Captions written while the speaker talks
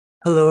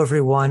Hello,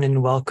 everyone,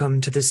 and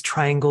welcome to this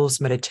Triangles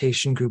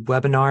Meditation Group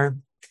webinar.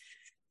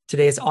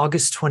 Today is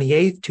August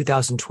 28th,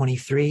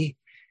 2023,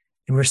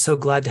 and we're so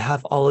glad to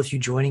have all of you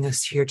joining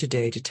us here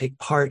today to take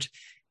part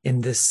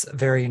in this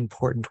very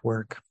important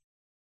work.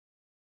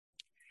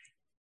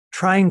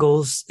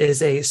 Triangles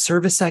is a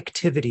service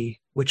activity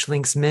which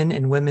links men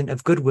and women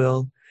of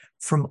goodwill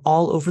from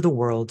all over the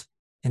world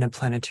in a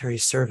planetary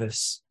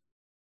service.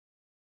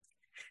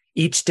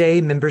 Each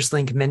day, members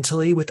link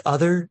mentally with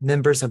other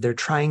members of their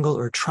triangle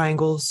or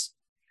triangles.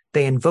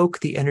 They invoke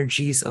the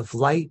energies of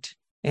light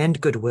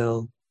and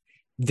goodwill,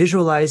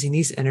 visualizing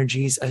these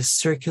energies as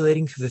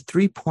circulating through the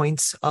 3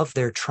 points of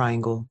their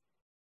triangle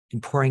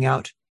and pouring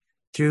out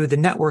through the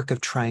network of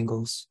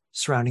triangles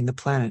surrounding the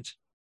planet.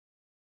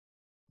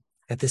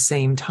 At the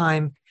same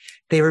time,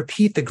 they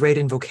repeat the great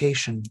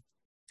invocation,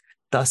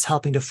 thus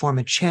helping to form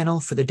a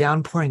channel for the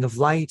downpouring of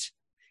light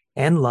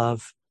and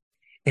love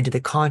into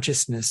the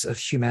consciousness of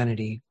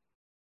humanity.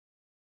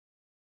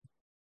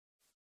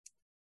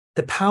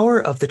 The power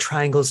of the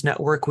Triangles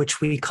Network, which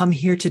we come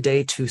here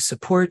today to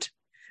support,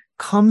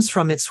 comes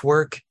from its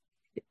work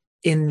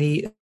in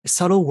the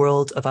subtle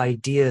world of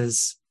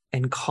ideas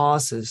and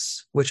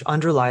causes which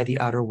underlie the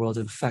outer world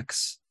of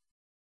effects.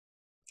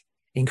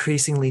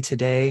 Increasingly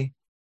today,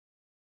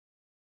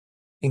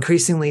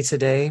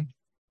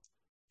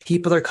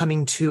 people are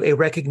coming to a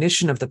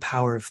recognition of the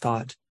power of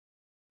thought,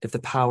 of the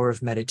power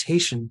of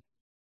meditation,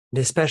 and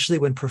especially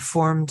when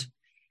performed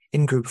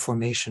in group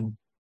formation.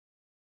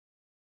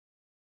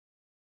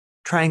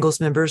 Triangles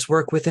members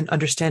work with an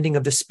understanding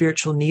of the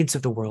spiritual needs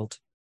of the world,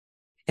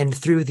 and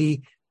through the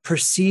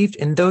perceived,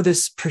 and though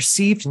this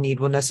perceived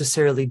need will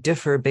necessarily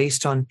differ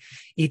based on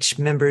each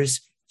member's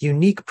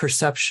unique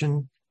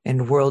perception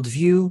and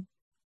worldview,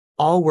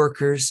 all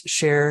workers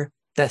share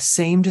that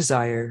same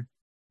desire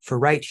for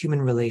right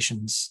human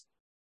relations.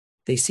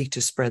 They seek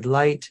to spread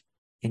light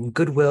and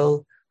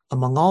goodwill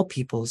among all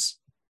peoples,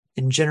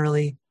 and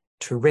generally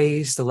to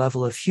raise the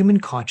level of human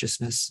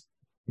consciousness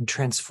and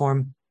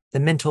transform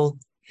the mental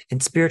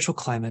and spiritual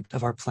climate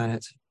of our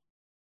planet.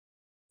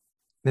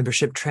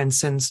 Membership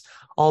transcends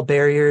all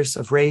barriers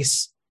of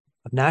race,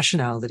 of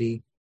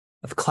nationality,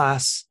 of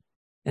class,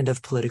 and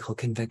of political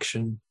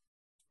conviction.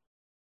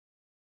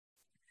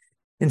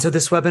 And so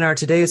this webinar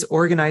today is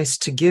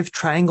organized to give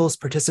Triangles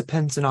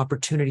participants an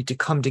opportunity to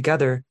come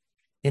together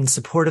in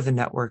support of the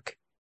network.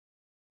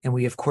 And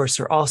we, of course,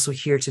 are also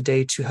here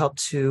today to help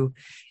to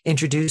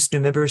introduce new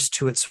members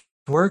to its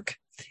work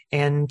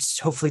and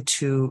hopefully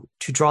to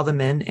draw them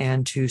in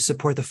and to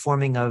support the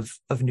forming of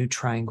new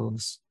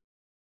triangles.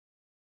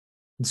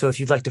 And so if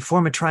you'd like to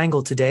form a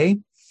triangle today,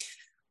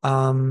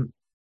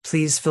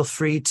 please feel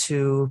free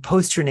to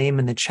post your name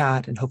in the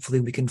chat, and hopefully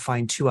we can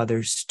find 2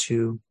 others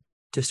to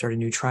start a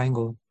new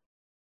triangle.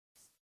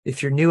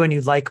 If you're new and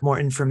you'd like more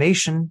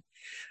information,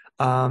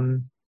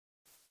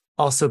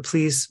 also,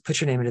 please put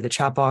your name into the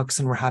chat box,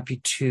 and we're happy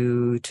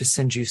to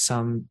send you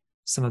some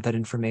of that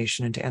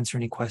information and to answer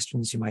any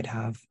questions you might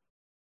have.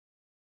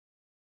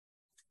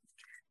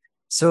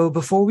 So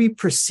before we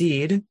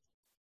proceed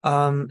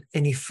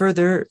any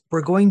further,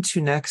 we're going to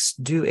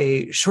next do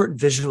a short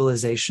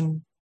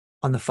visualization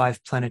on the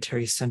 5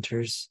 planetary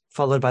centers,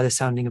 followed by the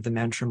sounding of the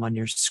mantra on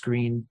your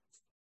screen.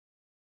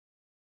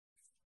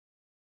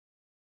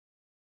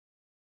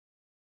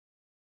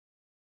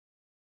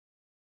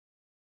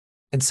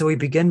 And so we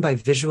begin by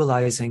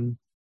visualizing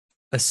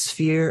a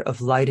sphere of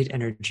lighted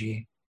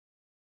energy.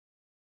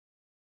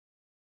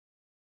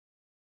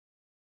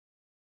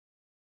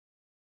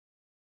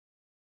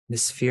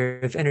 This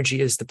sphere of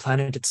energy is the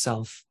planet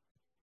itself.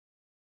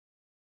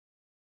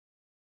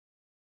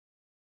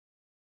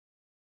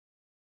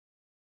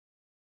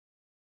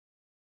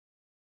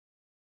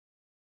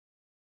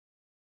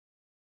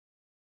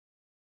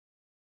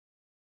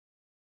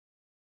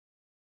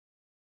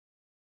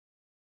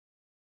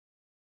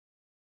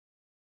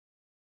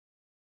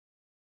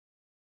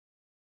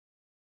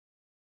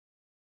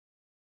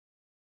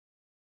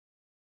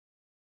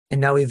 And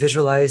now we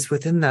visualize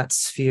within that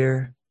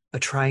sphere a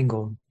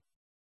triangle.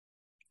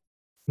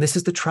 This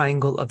is the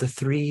triangle of the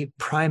 3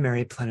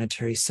 primary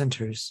planetary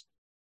centers: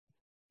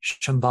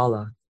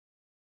 Shambhala,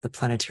 the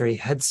planetary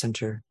head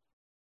center;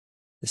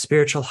 the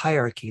spiritual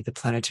hierarchy, the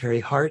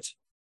planetary heart;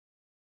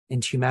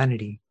 and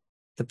humanity,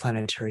 the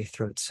planetary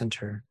throat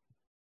center.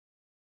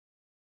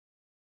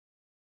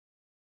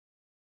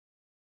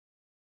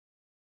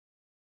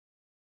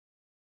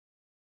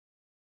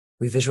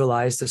 We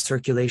visualize the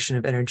circulation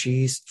of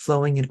energies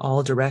flowing in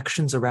all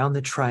directions around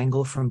the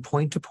triangle from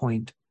point to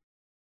point,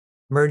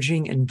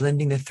 merging and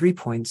blending the 3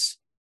 points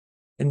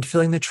and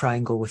filling the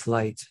triangle with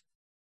light.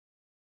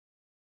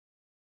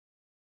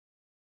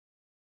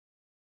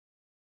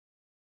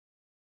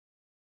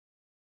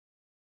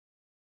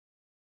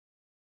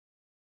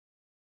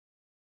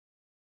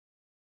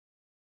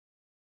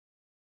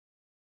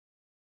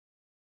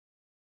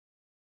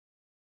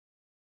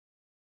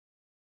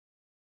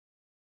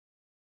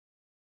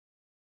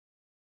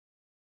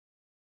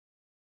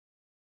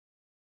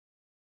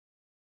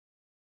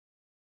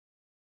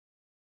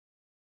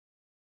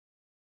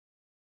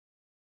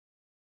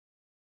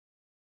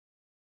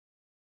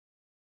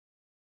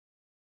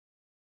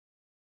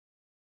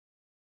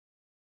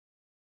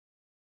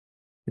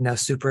 And now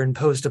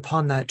superimposed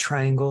upon that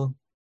triangle,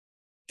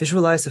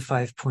 visualize a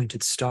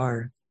 5-pointed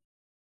star.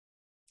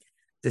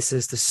 This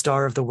is the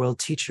star of the world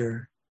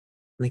teacher,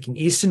 linking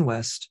east and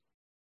west,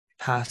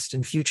 past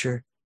and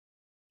future,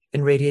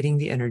 and radiating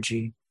the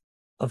energy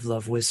of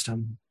love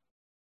wisdom.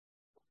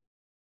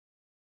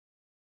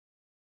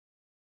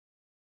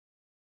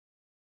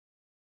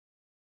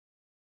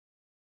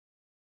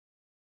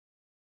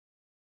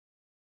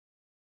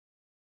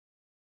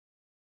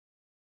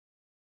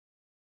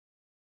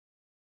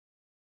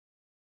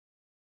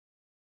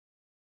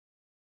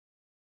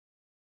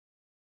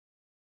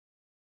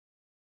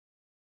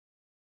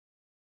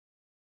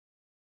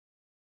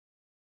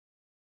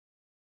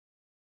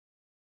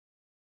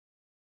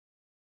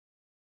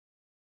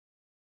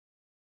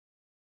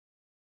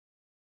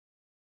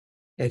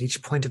 At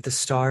each point of the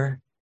star,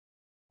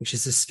 which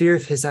is the sphere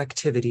of his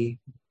activity,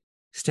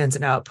 stands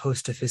an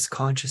outpost of his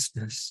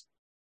consciousness.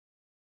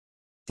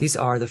 These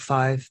are the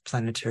 5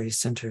 planetary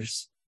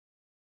centers.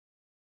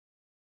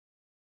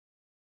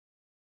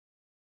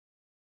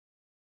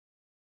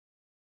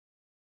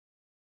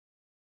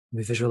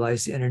 We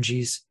visualize the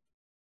energies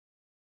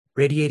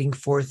radiating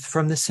forth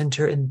from the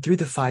center and through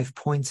the 5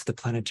 points of the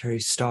planetary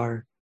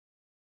star.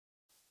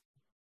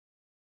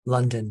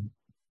 London,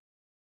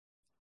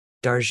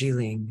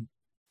 Darjeeling,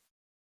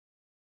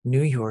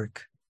 New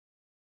York,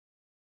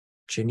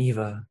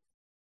 Geneva,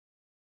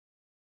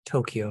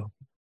 Tokyo.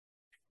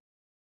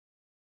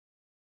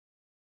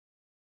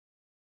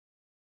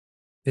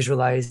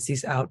 Visualize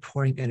these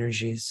outpouring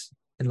energies,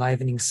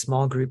 enlivening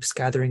small groups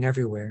gathering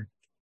everywhere,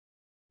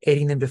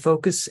 aiding them to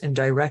focus and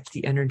direct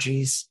the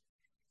energies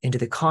into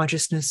the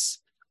consciousness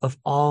of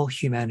all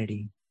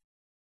humanity.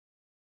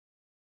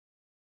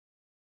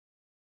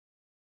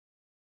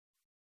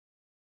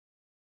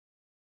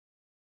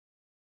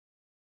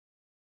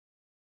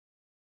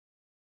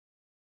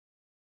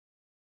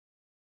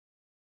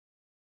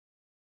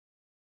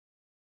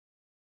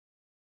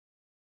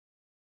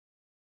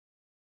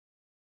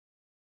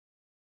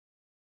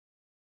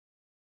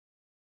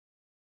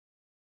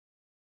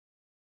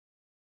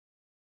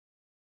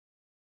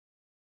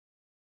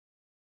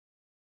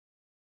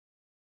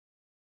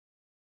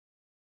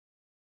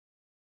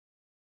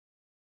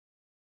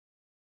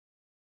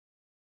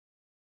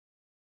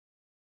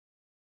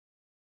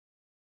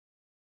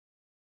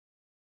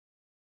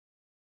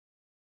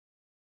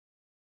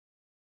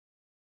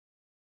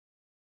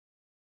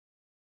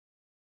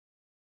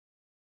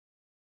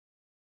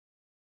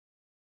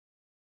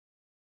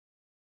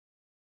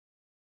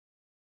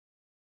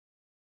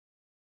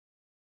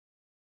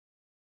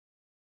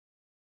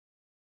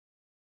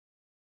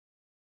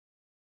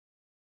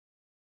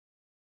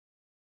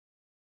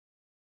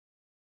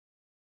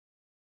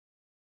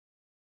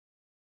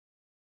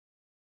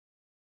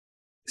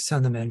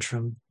 Sound the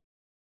mantram.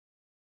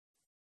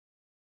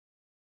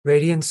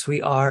 Radiance we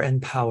are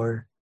and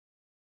power.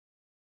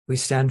 We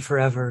stand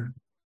forever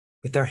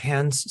with our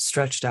hands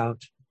stretched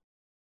out,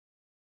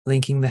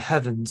 linking the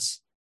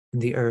heavens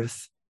and the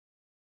earth,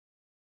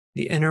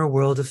 the inner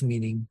world of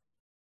meaning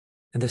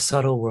and the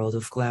subtle world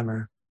of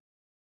glamour.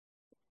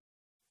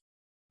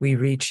 We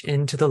reach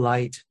into the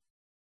light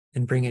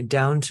and bring it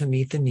down to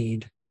meet the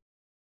need.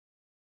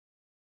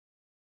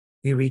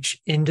 We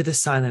reach into the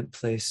silent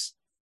place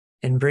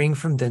and bring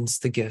from thence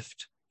the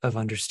gift of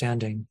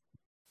understanding.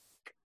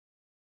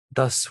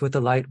 Thus with the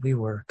light we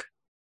work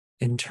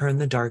and turn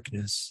the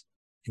darkness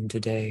into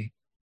day.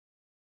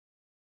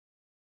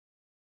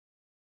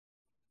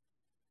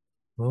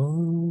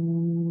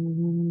 Om.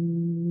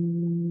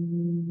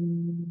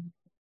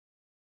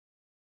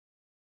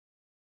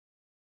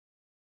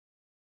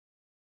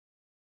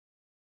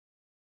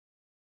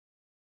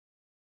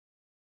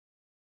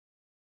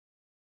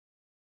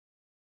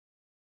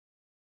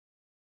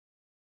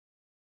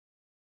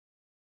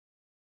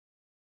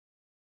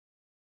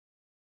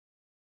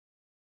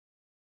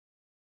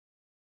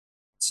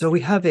 So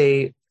we have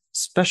a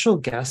special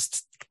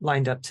guest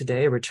lined up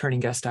today, a returning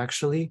guest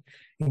actually,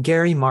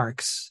 Gary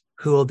Marks,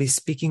 who will be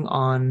speaking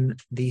on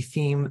the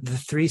theme, the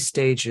 3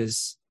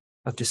 stages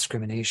of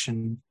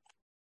discrimination.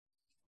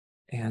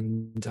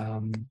 And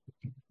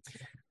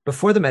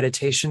before the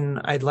meditation,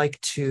 I'd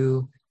like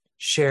to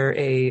share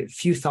a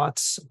few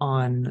thoughts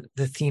on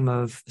the theme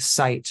of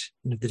sight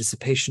and of the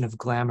dissipation of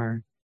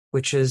glamour,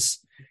 which is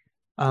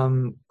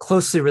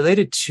closely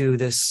related to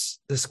this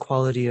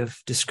quality of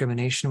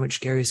discrimination,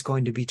 which Gary is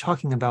going to be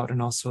talking about, and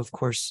also, of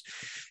course,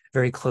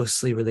 very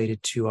closely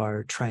related to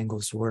our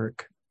triangles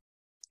work.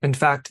 In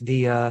fact,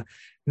 the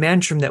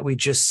mantram that we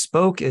just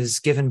spoke is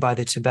given by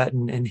the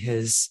Tibetan in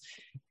his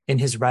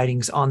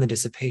writings on the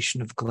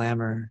dissipation of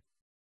glamour.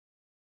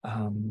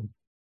 And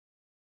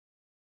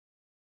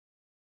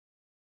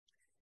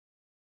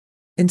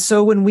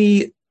so when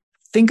we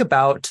think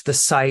about the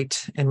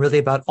sight and really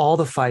about all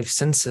the 5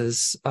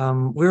 senses,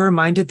 we're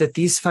reminded that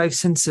these 5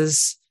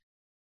 senses,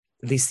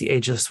 at least the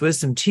ageless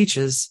wisdom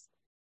teaches,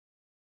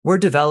 were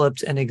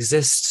developed and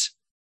exist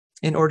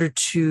in order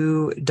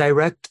to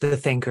direct the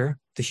thinker,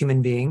 the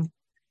human being,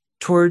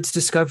 towards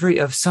discovery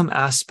of some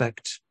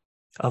aspect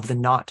of the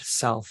not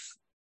self,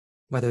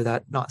 whether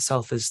that not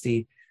self is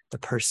the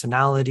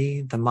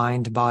personality, the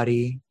mind,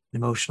 body,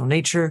 emotional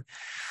nature,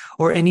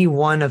 or any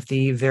one of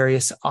the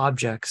various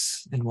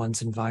objects in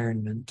one's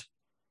environment.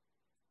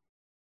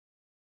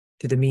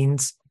 Through the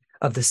means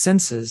of the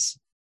senses,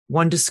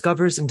 one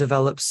discovers and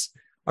develops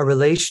a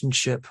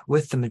relationship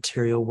with the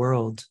material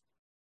world.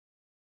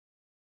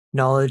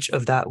 Knowledge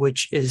of that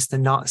which is the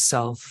not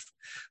self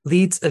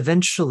leads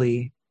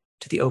eventually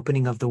to the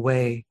opening of the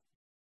way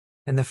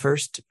and the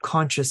first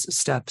conscious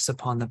steps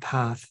upon the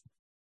path.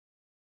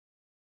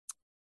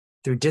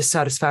 Through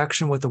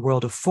dissatisfaction with the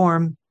world of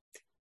form,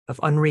 of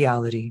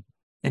unreality,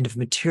 and of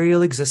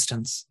material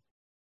existence,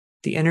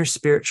 the inner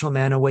spiritual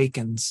man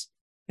awakens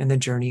and the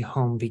journey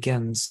home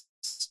begins.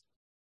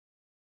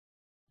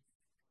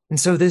 And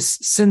so this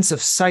sense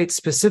of sight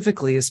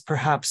specifically is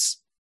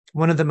perhaps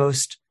one of the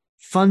most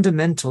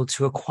fundamental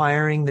to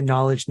acquiring the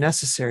knowledge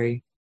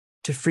necessary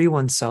to free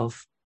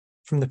oneself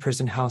from the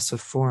prison house of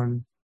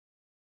form.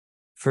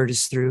 For it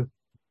is through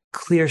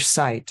clear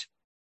sight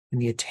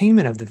and the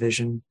attainment of the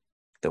vision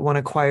that one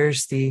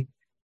acquires the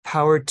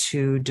power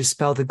to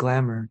dispel the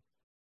glamour,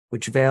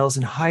 which veils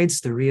and hides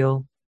the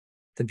real,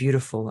 the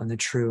beautiful, and the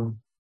true.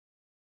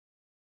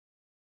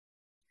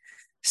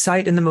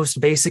 Sight in the most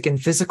basic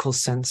and physical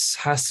sense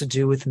has to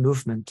do with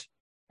movement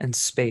and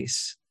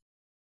space.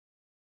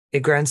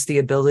 It grants the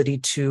ability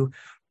to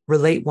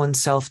relate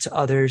oneself to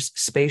others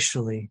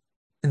spatially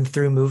and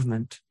through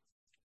movement.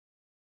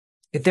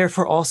 It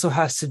therefore also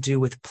has to do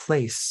with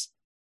place.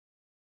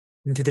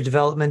 And through the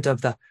development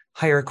of the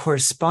higher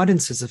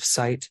correspondences of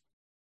sight,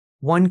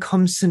 one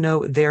comes to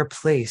know their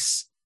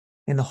place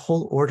in the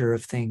whole order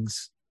of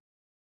things.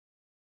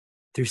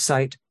 Through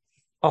sight,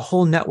 a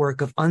whole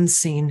network of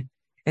unseen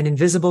and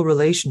invisible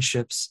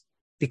relationships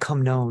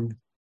become known.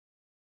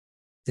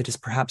 It is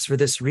perhaps for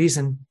this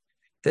reason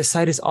that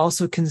sight is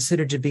also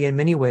considered to be in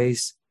many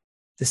ways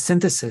the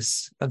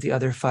synthesis of the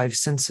other five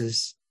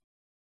senses.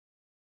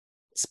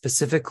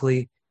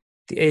 Specifically,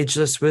 the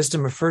ageless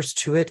wisdom refers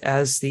to it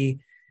as the,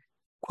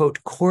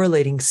 quote,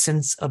 correlating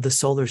sense of the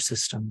solar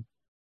system.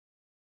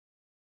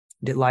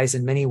 And it lies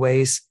in many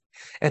ways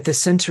at the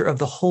center of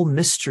the whole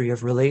mystery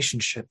of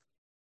relationship,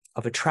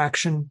 of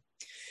attraction,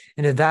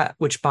 and of that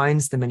which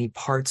binds the many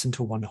parts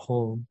into one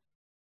whole.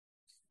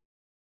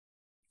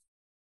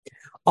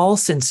 All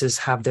senses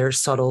have their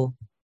subtle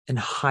and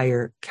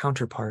higher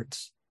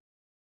counterparts.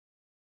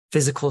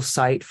 Physical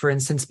sight, for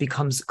instance,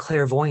 becomes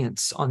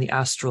clairvoyance on the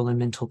astral and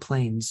mental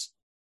planes.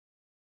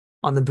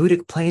 On the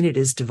Buddhic plane, it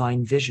is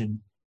divine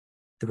vision,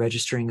 the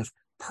registering of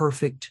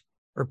perfect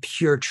or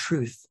pure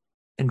truth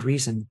and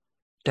reason,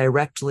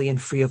 directly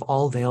and free of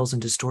all veils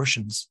and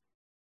distortions.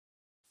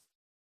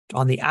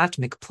 On the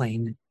atmic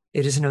plane,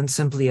 it is known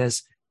simply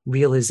as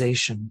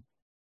realization,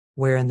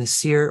 wherein the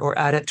seer or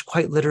adept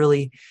quite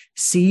literally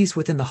sees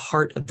within the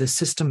heart of the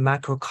system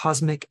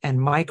macrocosmic and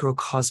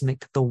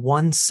microcosmic the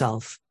one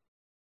self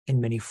in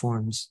many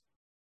forms.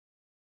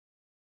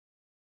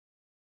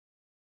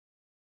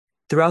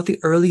 Throughout the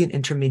early and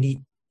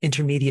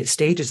intermediate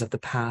stages of the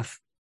path,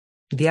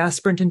 the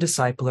aspirant and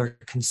disciple are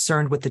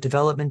concerned with the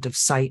development of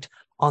sight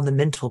on the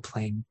mental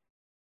plane.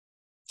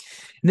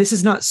 And this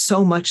is not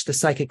so much the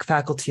psychic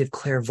faculty of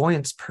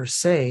clairvoyance per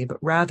se, but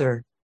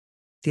rather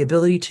the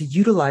ability to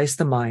utilize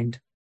the mind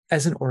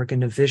as an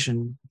organ of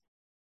vision,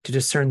 to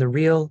discern the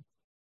real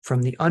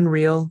from the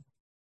unreal,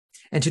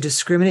 and to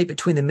discriminate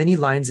between the many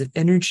lines of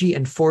energy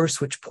and force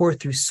which pour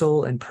through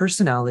soul and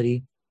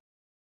personality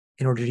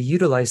in order to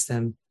utilize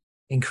them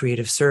in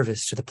creative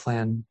service to the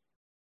plan.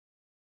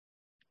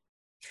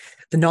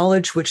 The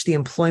knowledge which the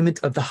employment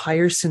of the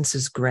higher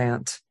senses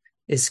grant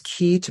is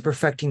key to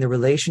perfecting the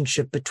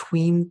relationship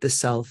between the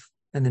self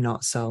and the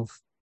not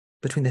self,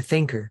 between the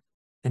thinker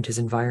and his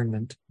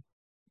environment.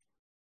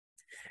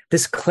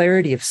 This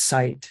clarity of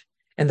sight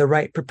and the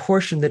right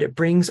proportion that it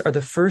brings are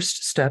the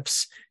first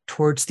steps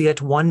towards the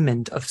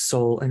at-one-ment of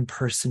soul and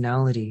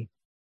personality.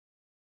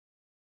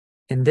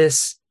 And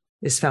this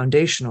is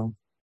foundational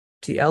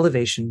to the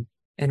elevation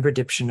and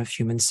redemption of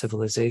human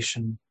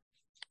civilization.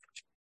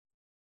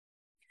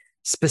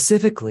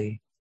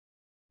 Specifically,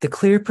 the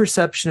clear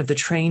perception of the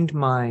trained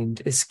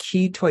mind is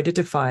key to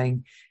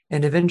identifying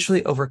and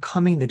eventually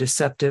overcoming the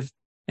deceptive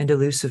and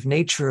elusive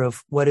nature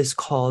of what is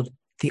called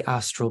the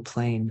astral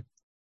plane.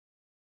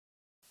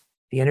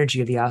 The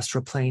energy of the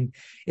astral plane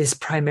is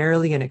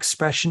primarily an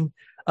expression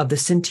of the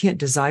sentient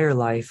desire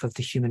life of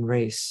the human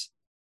race.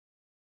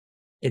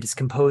 It is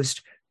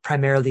composed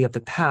primarily of the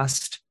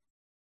past.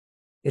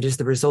 It is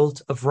the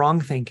result of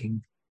wrong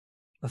thinking,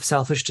 of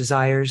selfish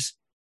desires,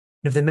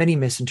 and of the many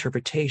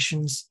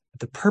misinterpretations of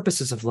the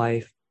purposes of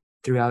life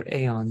throughout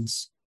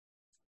aeons.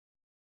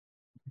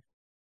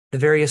 The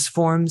various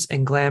forms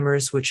and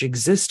glamours which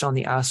exist on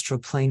the astral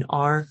plane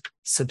are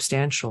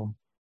substantial,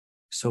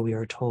 so we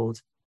are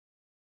told,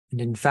 and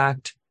in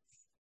fact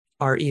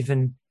are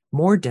even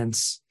more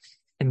dense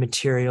and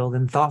material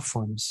than thought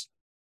forms,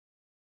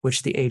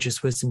 which the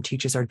ageless wisdom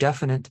teaches are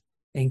definite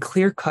and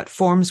clear-cut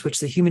forms which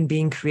the human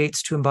being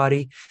creates to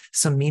embody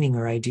some meaning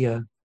or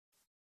idea.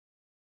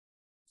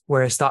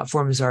 Whereas thought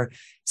forms are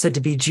said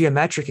to be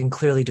geometric and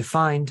clearly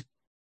defined,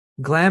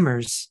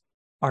 glamours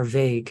are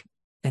vague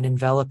and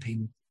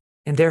enveloping,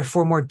 and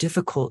therefore more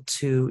difficult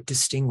to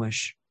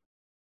distinguish.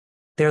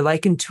 They're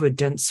likened to a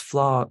dense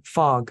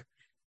fog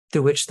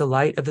through which the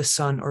light of the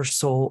sun or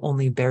soul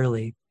only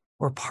barely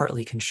or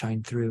partly can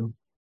shine through.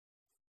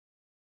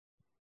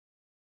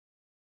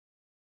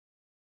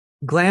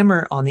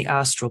 Glamour on the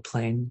astral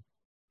plane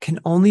can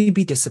only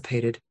be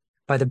dissipated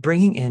by the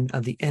bringing in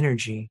of the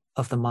energy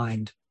of the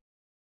mind,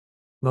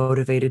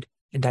 motivated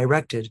and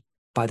directed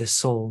by the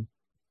soul.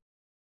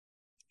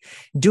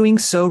 Doing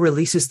so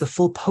releases the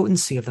full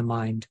potency of the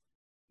mind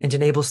and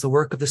enables the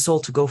work of the soul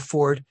to go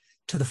forward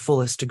to the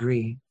fullest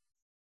degree.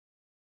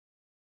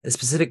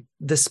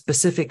 The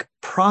specific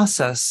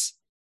process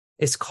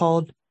is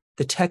called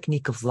the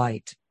technique of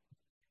light.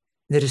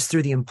 And it is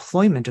through the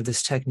employment of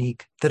this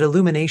technique that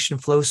illumination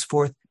flows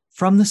forth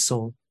from the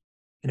soul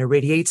and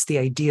irradiates the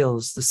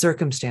ideals, the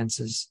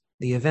circumstances,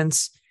 the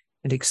events,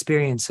 and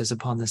experiences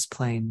upon this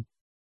plane.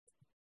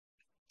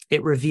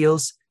 It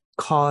reveals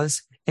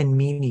cause and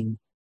meaning,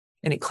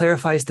 and it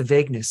clarifies the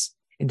vagueness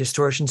and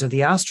distortions of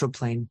the astral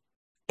plane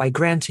by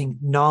granting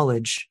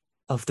knowledge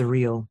of the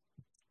real.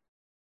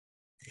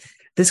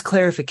 This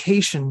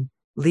clarification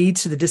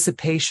leads to the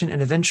dissipation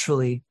and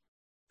eventually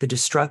the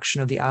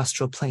destruction of the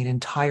astral plane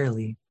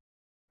entirely,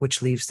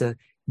 which leaves the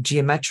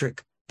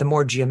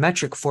more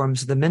geometric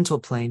forms of the mental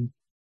plane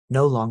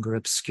no longer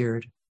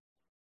obscured.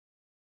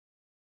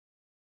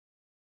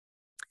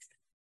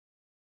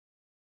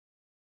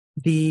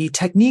 The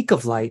technique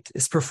of light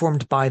is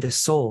performed by the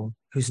soul,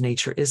 whose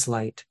nature is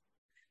light,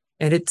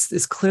 and it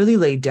is clearly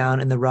laid down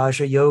in the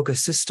Raja Yoga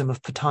system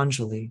of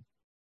Patanjali,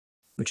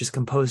 which is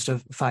composed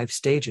of 5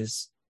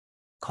 stages: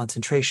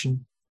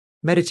 concentration,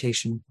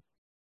 meditation,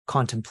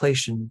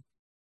 contemplation,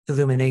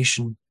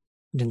 illumination,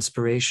 and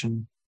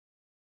inspiration.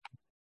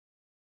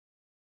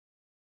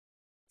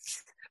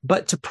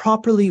 But to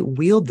properly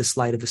wield this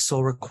light of the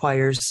soul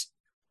requires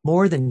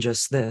more than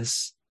just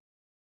this.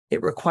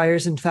 It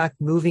requires, in fact,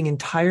 moving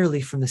entirely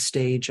from the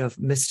stage of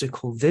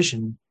mystical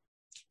vision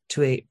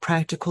to a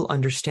practical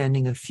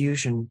understanding of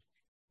fusion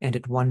and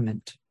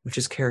at-one-ment, which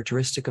is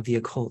characteristic of the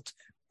occult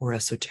or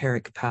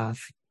esoteric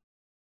path.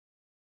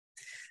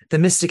 The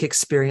mystic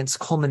experience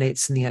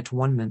culminates in the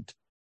at-one-ment,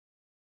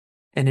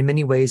 and in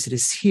many ways it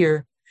is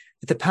here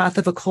that the path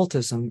of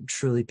occultism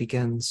truly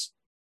begins.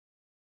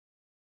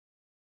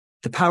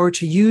 The power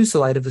to use the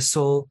light of the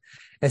soul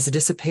as a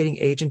dissipating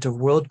agent of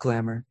world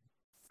glamour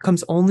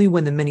comes only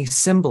when the many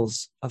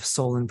symbols of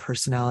soul and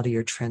personality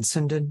are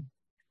transcended,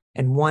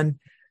 and one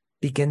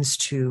begins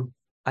to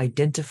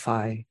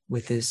identify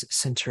with this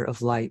center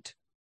of light,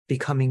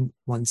 becoming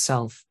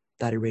oneself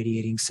that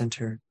irradiating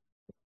center.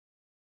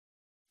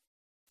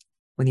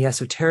 When the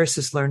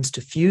esotericist learns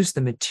to fuse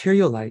the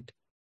material light,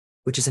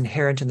 which is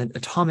inherent in the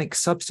atomic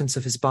substance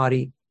of his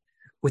body,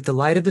 with the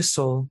light of the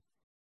soul,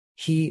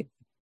 he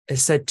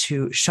is said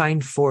to shine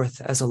forth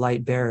as a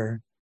light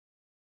bearer.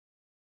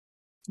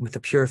 With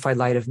the purified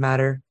light of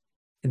matter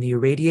and the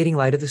irradiating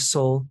light of the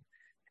soul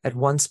at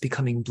once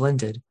becoming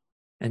blended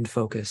and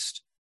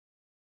focused.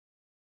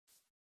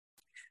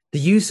 The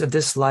use of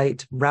this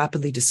light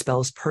rapidly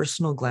dispels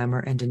personal glamour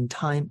and in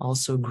time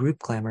also group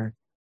glamour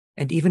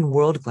and even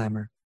world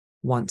glamour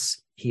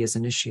once he is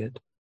initiate.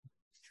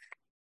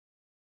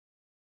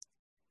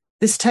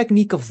 This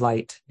technique of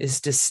light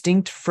is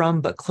distinct from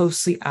but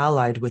closely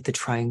allied with the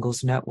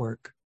triangle's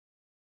network.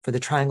 For the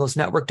triangle's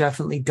network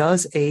definitely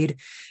does aid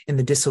in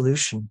the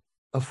dissolution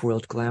of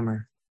world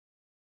glamour.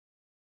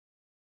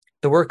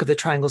 The work of the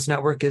triangle's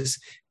network is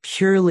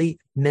purely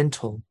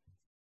mental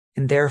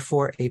and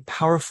therefore a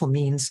powerful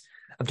means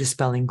of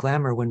dispelling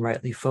glamour when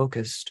rightly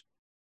focused.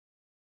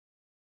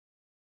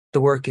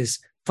 The work is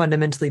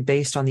fundamentally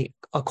based on the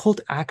occult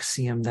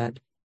axiom that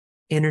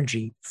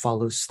energy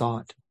follows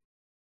thought.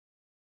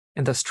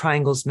 And thus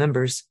triangle's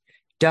members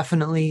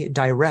definitely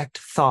direct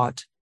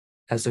thought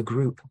as a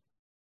group.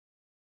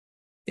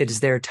 It is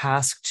their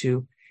task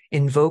to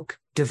invoke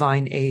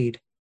divine aid,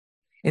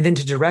 and then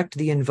to direct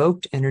the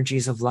invoked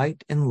energies of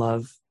light and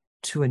love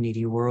to a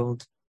needy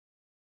world.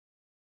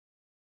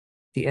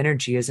 The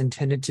energy is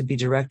intended to be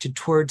directed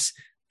towards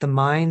the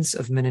minds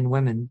of men and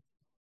women,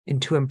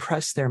 and to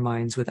impress their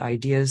minds with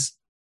ideas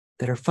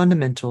that are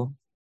fundamental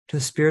to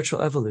the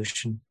spiritual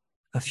evolution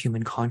of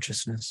human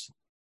consciousness.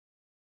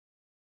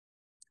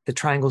 The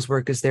triangle's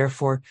work is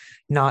therefore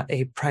not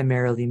a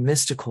primarily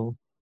mystical,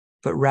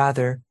 but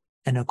rather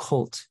an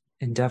occult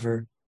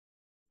endeavor,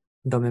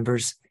 though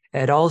members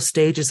at all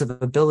stages of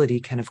ability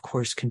can of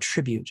course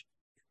contribute,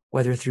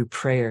 whether through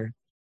prayer,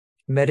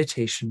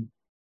 meditation,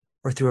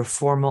 or through a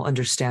formal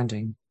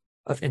understanding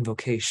of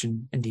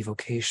invocation and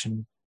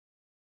evocation.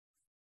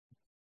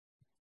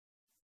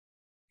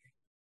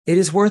 It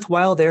is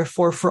worthwhile,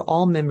 therefore, for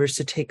all members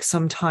to take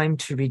some time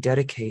to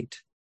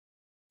rededicate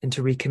and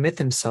to recommit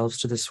themselves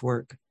to this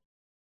work,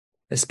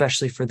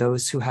 especially for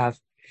those who have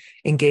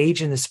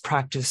engaged in this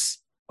practice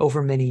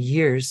over many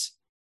years.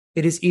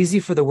 It is easy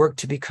for the work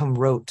to become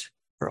rote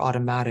or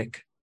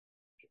automatic.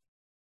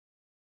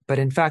 But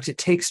in fact, it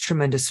takes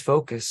tremendous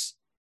focus,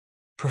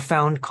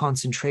 profound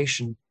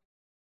concentration,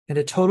 and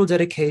a total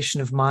dedication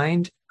of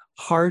mind,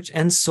 heart,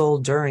 and soul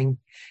during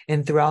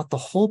and throughout the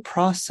whole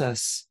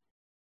process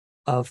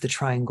of the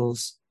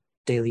triangle's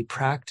daily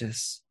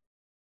practice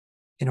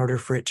in order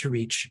for it to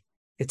reach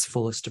its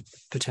fullest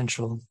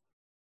potential.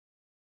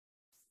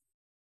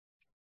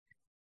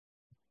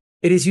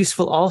 It is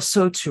useful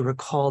also to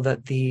recall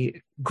that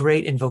the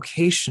great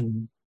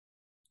invocation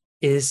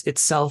is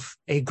itself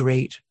a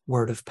great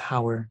word of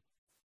power.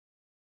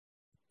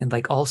 And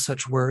like all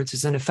such words,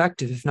 is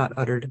ineffective if not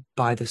uttered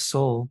by the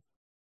soul.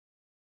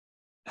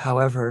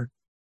 However,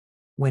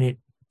 when it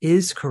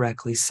is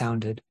correctly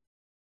sounded,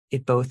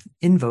 it both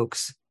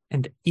invokes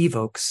and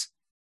evokes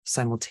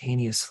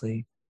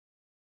simultaneously.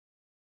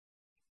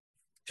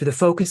 Through the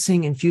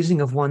focusing and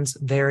fusing of one's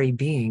very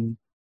being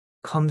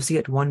comes the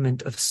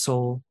at-one-ment of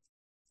soul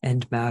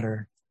and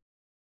matter.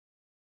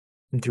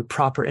 And through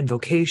proper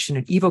invocation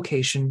and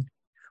evocation,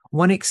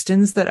 one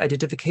extends that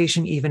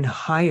identification even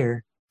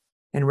higher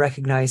and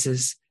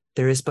recognizes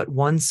there is but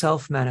one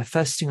self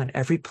manifesting on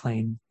every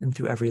plane and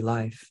through every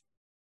life.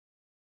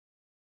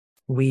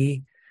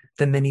 We,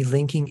 the many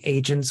linking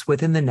agents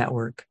within the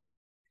network,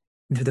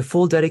 and through the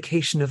full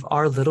dedication of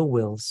our little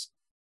wills,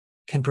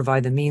 can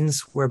provide the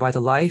means whereby the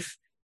life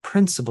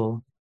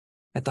principle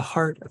at the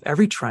heart of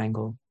every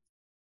triangle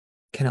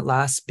can at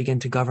last begin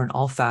to govern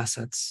all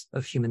facets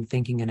of human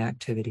thinking and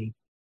activity,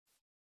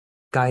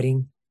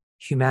 guiding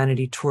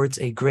humanity towards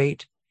a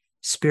great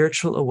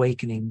spiritual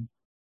awakening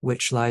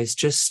which lies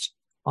just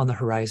on the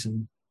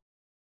horizon.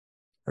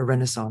 A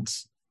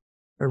renaissance,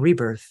 a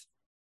rebirth,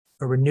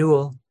 a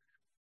renewal,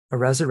 a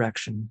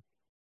resurrection,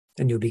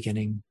 a new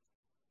beginning.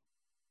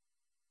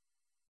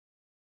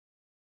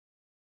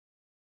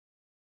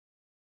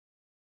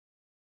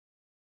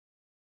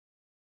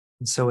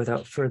 And so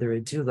without further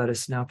ado, let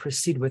us now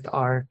proceed with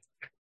our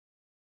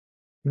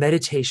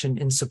meditation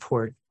in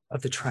support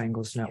of the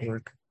Triangles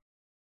Network.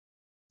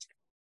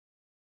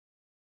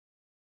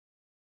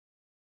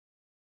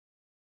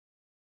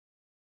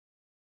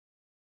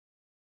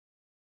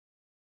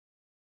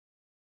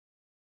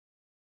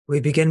 We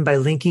begin by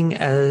linking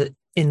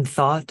in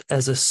thought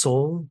as a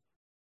soul,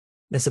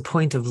 as a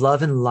point of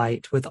love and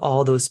light with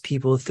all those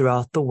people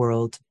throughout the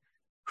world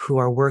who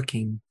are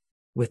working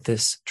with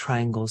this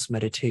Triangles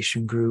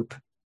meditation group.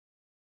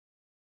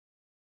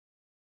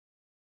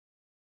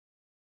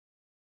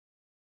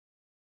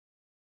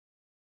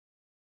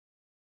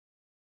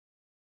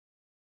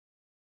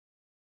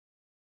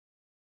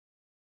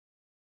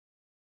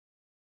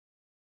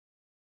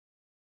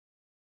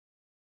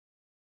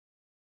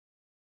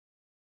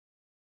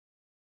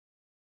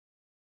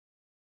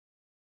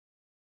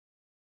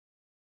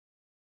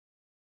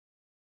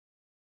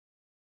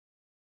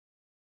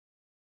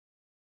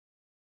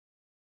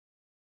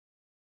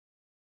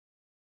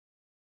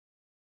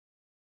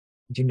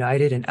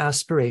 United in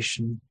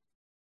aspiration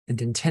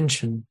and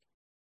intention,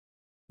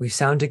 we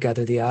sound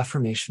together the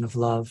affirmation of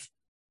love.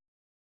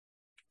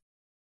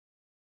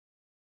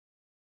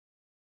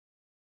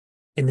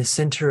 In the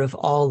center of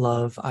all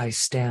love, I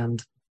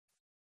stand.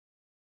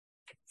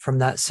 From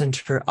that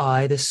center,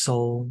 I, the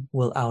soul,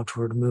 will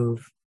outward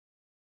move.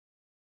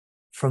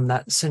 From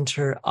that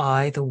center,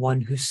 I, the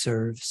one who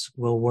serves,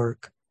 will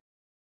work.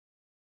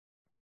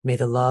 May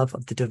the love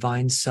of the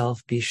divine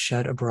self be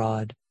shed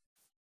abroad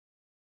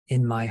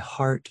in my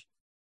heart,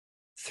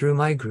 through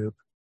my group,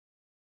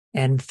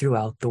 and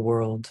throughout the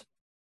world.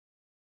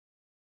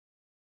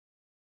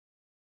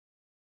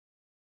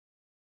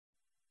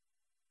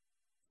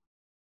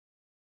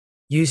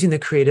 Using the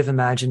creative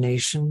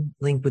imagination,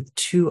 link with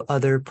two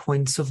other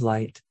points of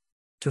light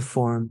to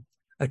form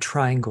a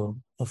triangle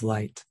of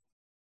light.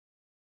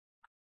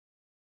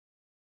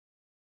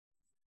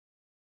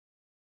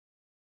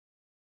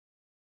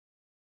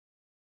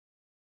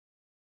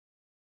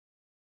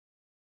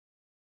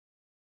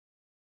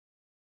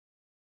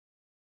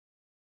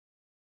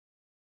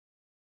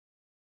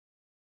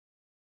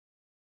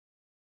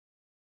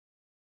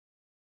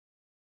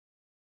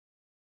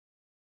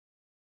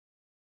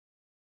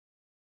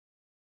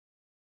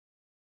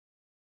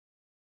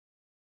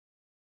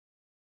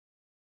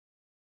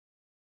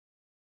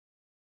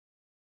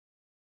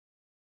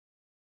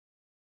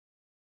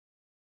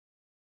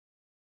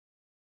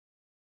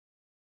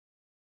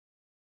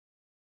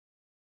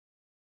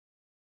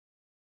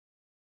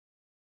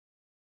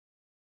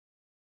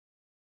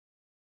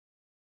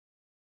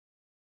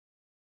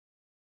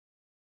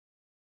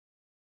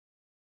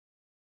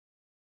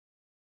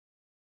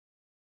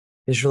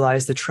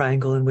 Visualize the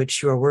triangle in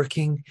which you are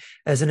working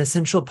as an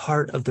essential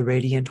part of the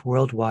radiant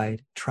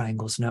worldwide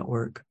Triangles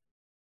Network.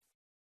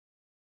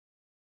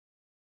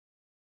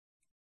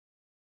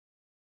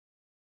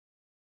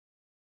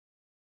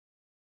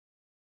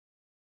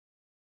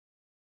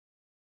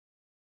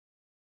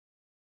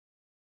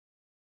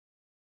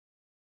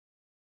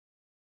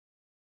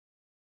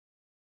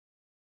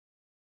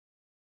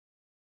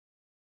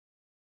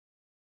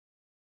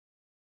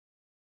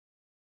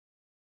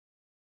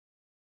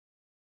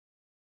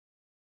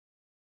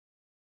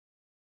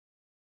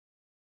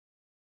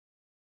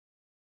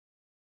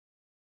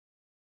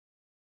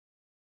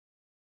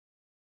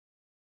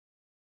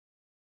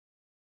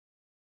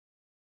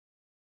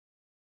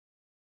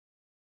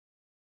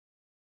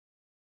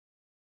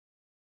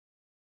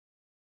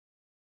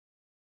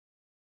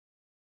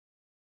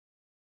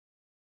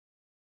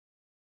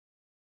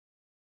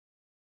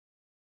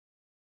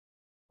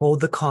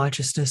 Hold the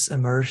consciousness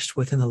immersed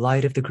within the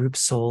light of the group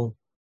soul,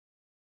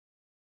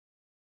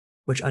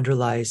 which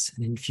underlies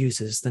and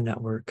infuses the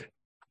network.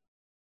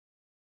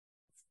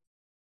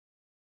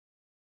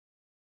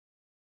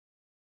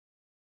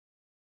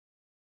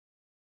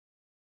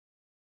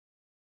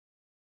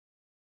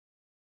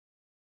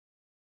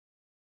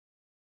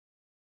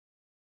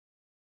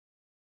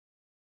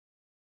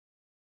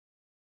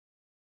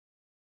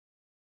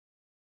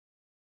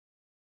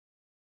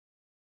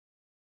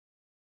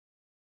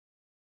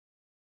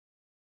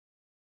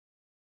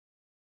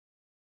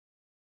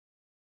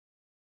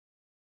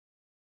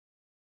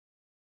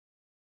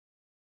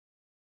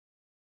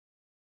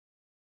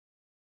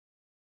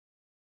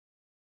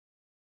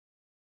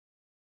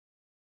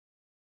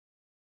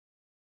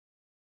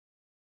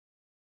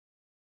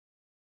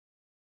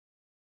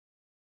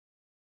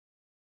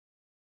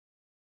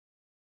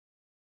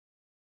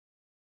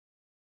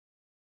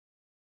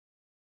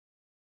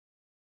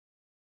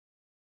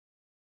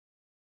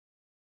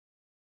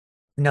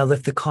 Now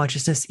lift the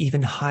consciousness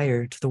even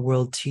higher to the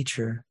world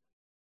teacher,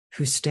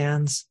 who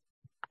stands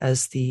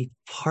as the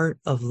heart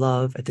of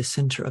love at the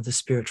center of the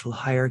spiritual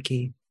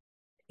hierarchy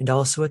and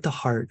also at the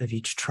heart of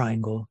each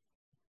triangle.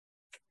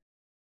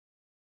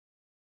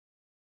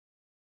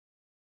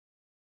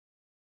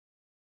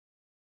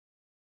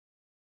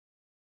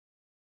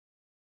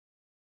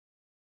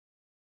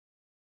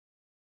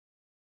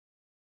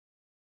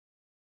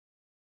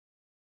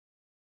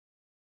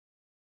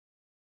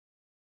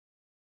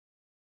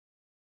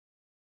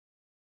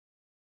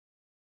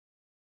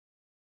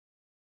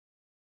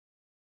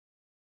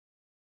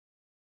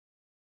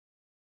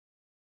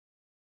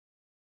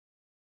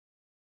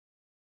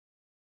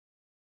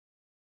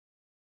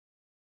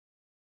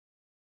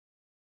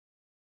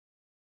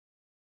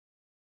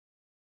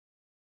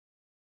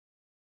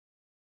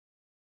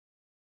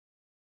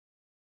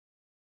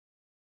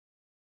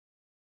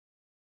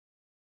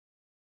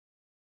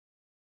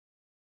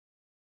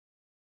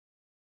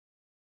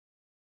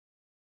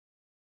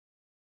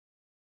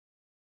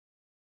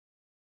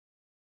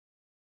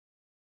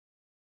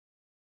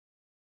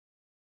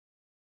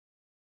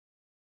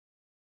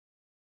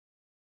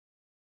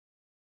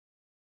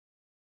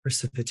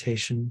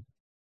 Precipitation.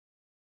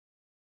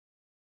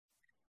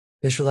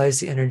 Visualize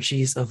the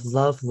energies of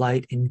love,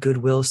 light, and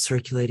goodwill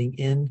circulating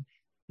in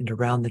and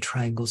around the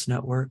triangle's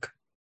network.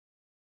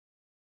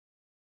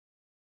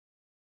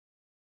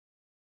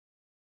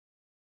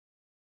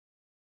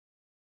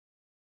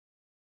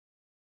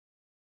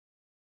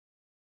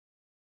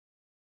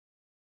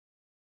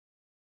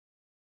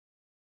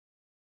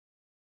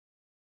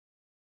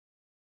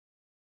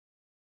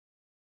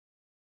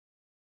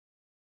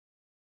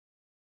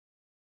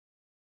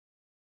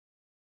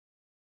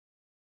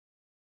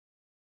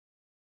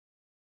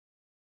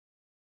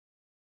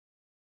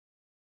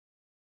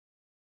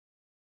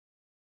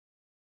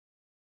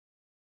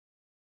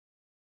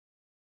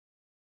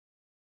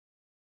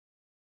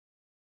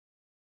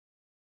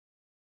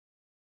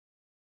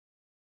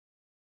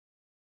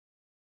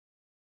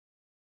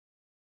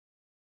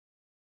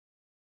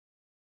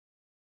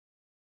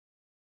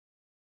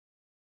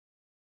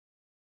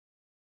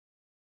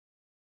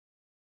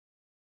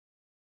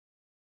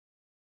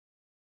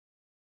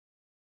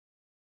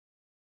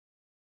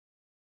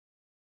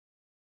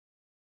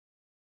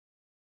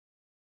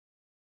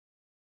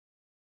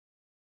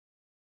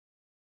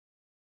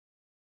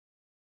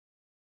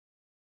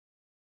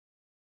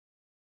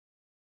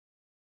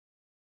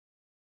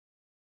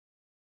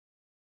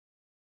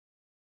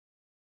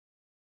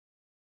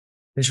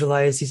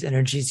 Visualize these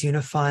energies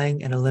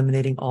unifying and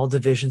eliminating all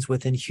divisions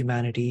within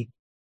humanity,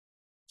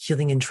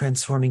 healing and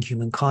transforming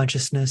human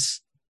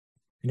consciousness,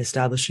 and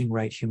establishing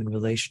right human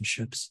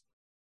relationships.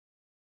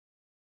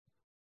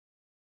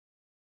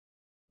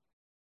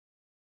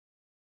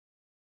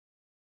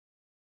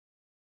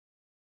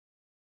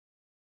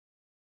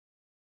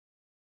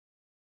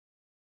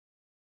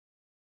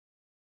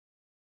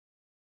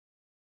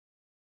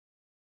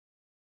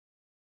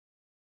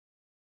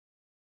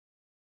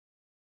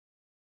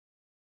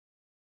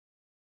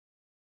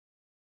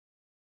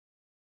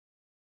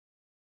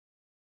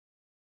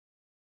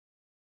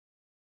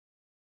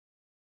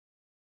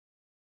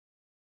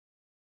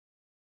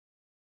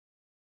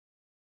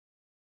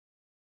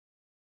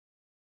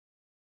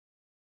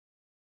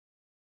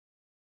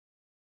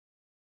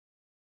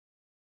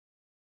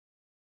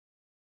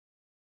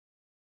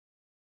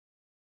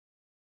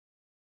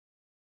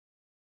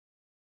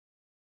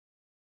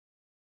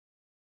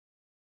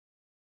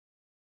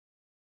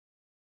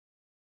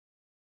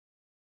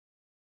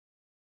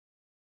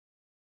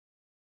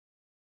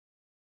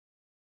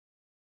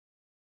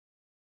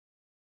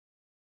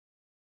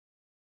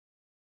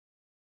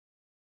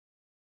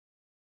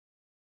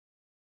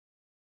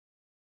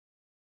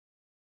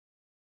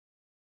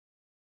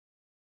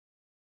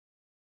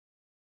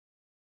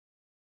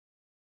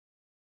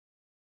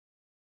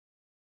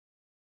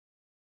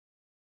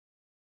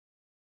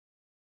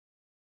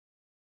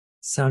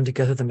 Sound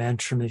together the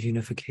mantra of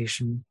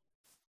unification.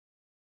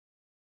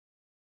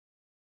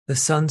 The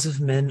sons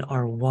of men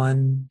are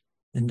one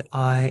and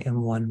I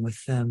am one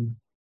with them.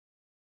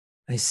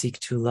 I seek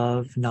to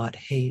love, not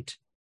hate.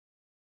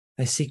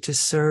 I seek to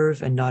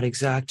serve and not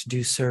exact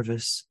due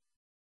service.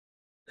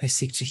 I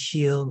seek to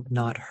heal,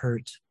 not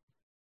hurt.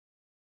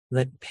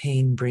 Let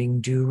pain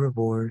bring due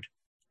reward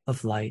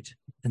of light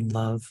and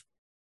love.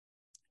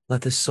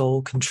 Let the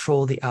soul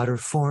control the outer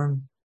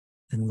form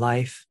and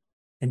life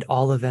and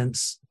all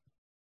events,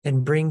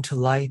 and bring to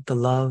light the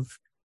love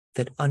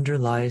that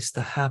underlies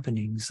the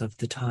happenings of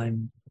the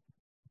time.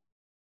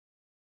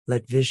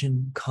 Let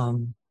vision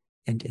come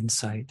and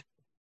insight.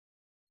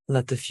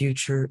 Let the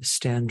future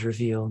stand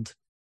revealed.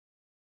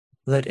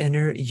 Let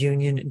inner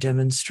union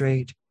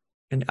demonstrate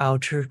and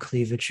outer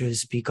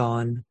cleavages be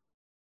gone.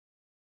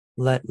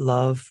 Let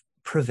love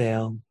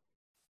prevail.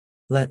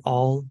 Let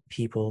all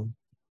people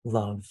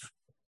love.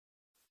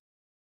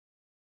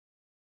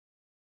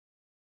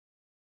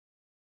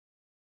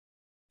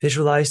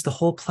 Visualize the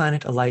whole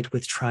planet alight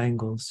with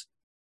triangles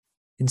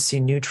and see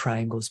new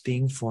triangles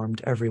being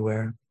formed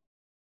everywhere.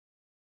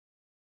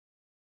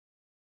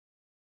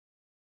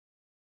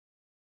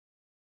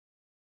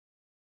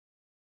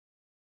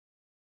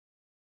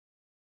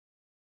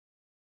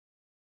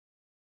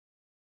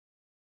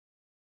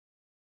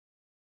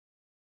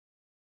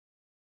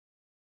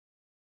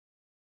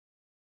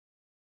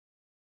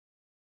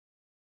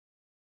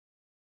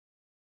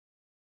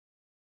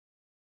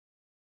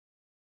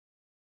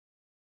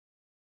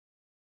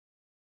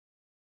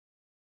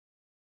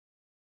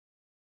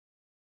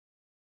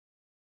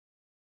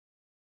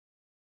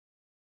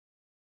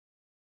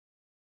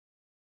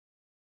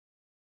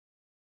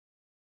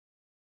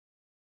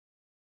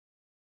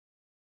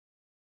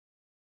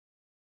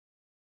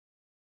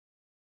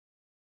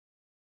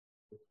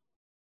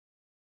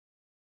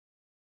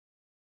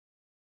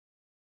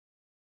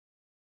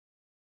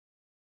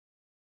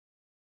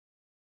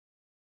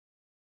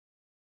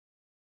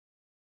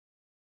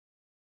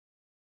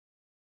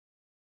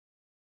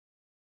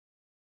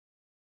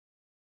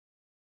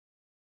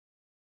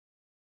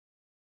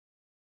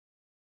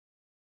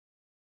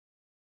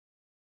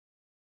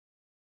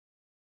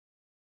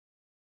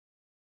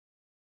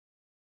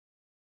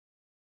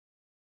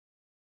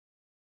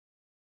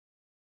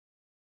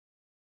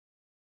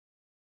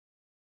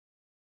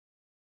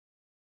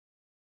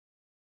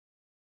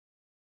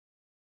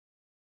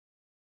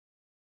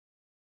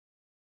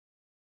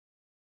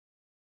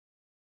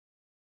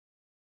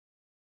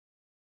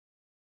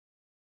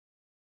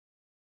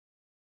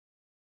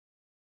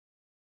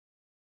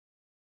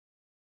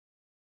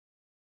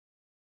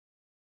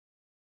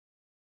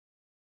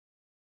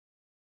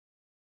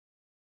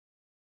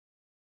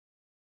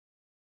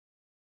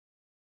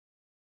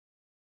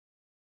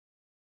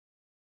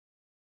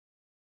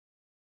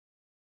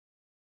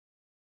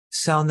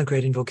 Sound the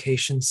great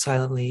invocation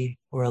silently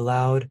or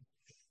aloud.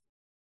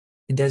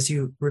 And as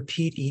you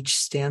repeat each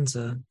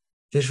stanza,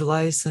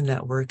 visualize the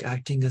network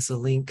acting as a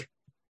link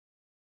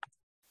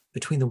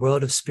between the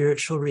world of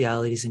spiritual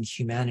realities and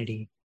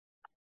humanity,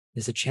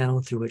 as a channel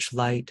through which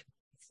light,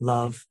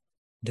 love,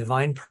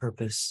 divine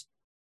purpose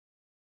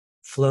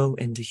flow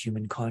into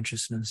human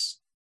consciousness.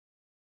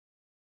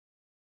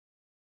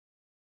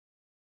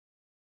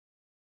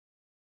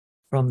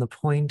 From the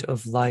point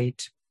of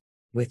light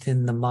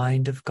within the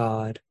mind of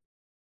God,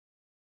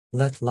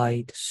 let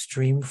light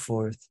stream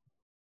forth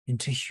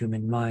into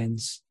human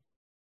minds.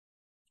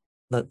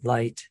 Let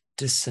light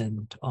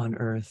descend on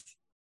earth.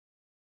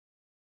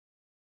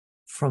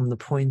 From the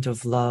point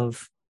of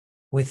love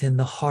within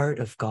the heart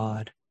of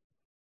God,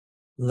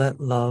 let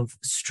love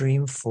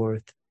stream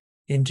forth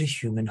into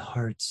human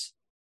hearts.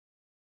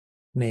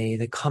 May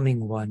the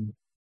coming one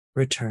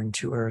return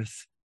to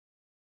earth.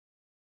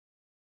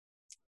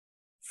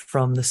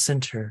 From the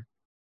center,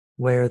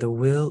 where the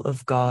will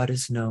of God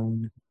is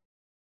known,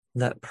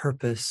 let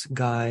purpose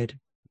guide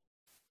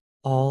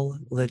all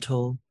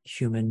little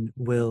human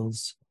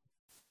wills,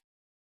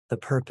 the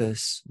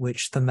purpose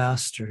which the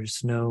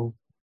masters know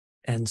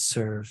and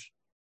serve.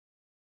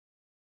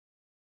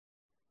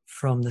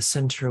 From the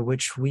center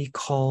which we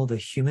call the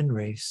human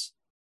race,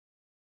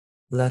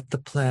 let the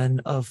plan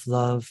of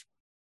love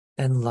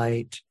and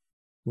light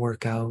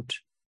work out,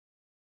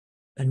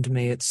 and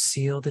may it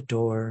seal the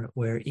door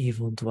where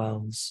evil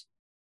dwells.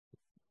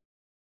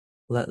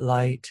 Let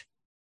light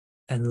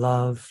and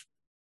love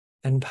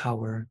and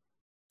power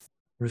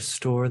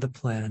restore the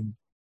plan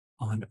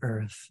on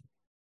earth.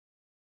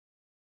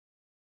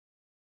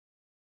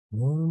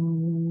 Om.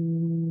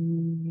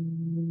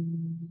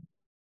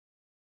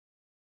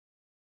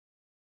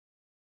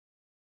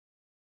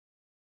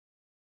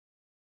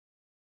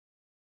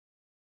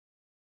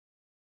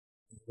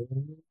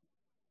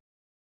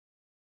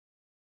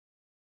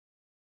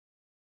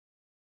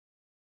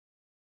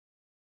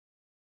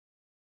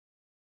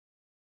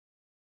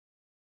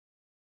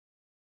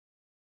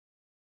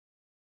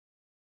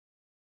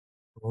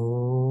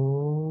 Om.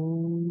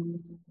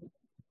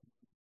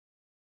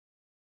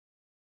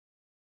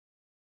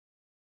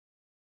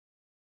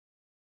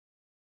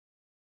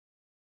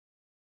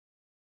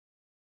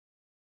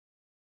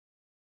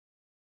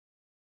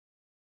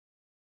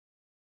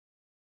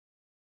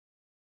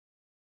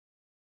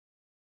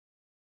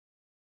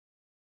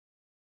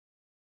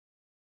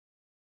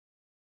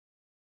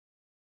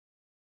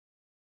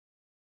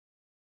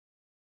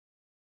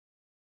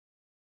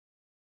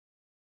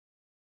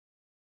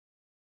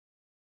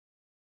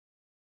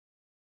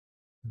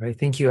 Right.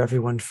 Thank you,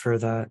 everyone,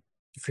 for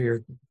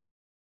your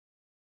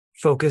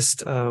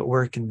focused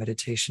work and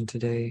meditation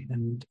today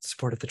and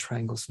support of the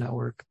Triangles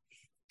Network.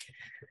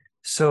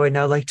 So I'd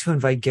now like to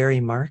invite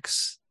Gary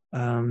Marks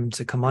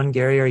to come on.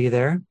 Gary, are you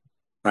there?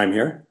 I'm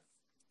here.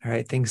 All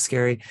right. Thanks,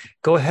 Gary.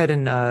 Go ahead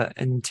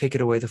and take it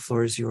away. The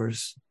floor is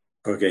yours.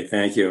 Okay,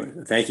 thank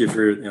you. Thank you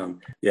for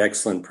the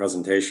excellent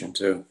presentation,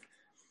 too.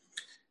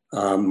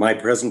 My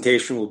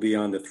presentation will be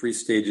on the 3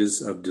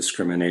 stages of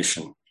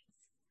discrimination.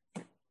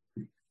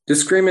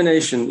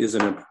 Discrimination is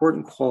an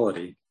important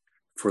quality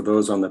for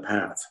those on the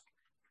path.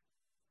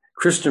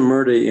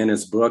 Krishnamurti, in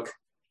his book,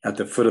 At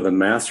the Foot of the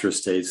Master,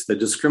 states that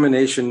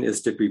discrimination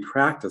is to be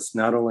practiced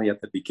not only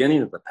at the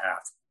beginning of the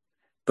path,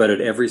 but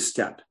at every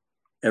step,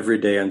 every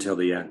day until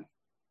the end.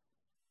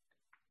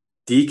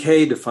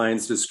 DK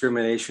defines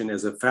discrimination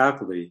as a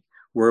faculty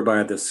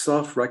whereby the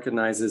self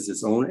recognizes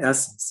its own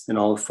essence in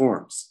all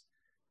forms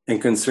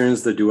and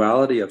concerns the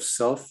duality of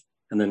self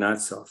and the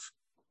not self.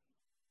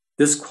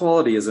 This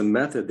quality is a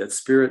method that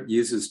spirit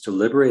uses to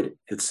liberate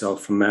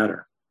itself from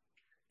matter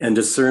and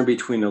discern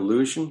between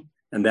illusion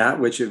and that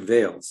which it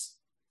veils,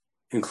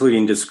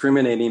 including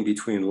discriminating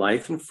between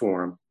life and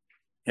form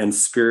and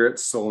spirit,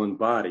 soul, and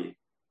body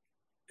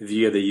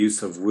via the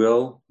use of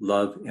will,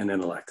 love, and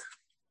intellect.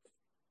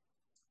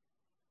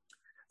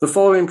 The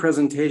following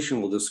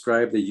presentation will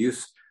describe the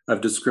use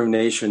of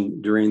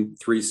discrimination during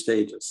 3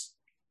 stages.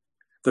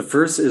 The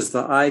first is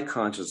the I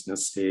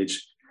consciousness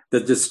stage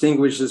that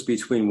distinguishes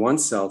between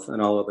oneself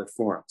and all other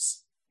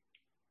forms.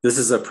 This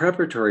is a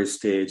preparatory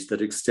stage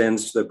that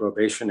extends to the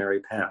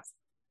probationary path.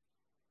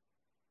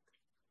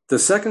 The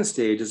second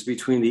stage is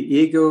between the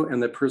ego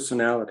and the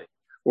personality,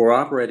 or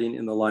operating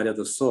in the light of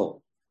the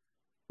soul,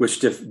 which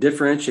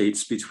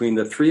differentiates between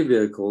the 3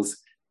 vehicles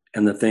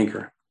and the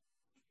thinker.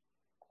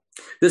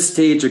 This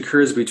stage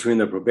occurs between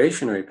the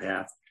probationary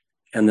path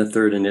and the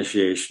 3rd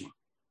initiation.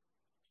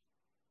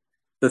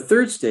 The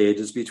 3rd stage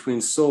is between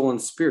soul and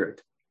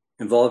spirit,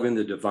 involving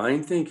the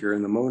divine thinker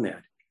and the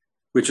monad,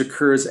 which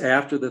occurs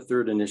after the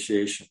 3rd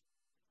initiation.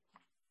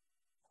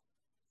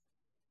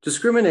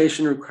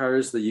 Discrimination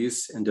requires the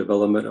use and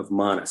development of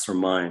manas, or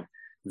mind,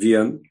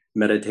 via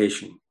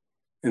meditation,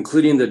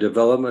 including the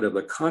development of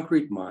the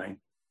concrete mind,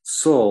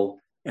 soul,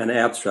 and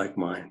abstract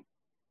mind.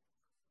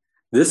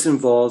 This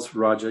involves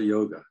Raja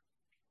Yoga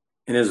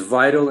and is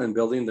vital in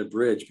building the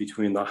bridge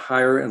between the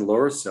higher and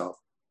lower self,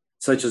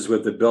 such as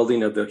with the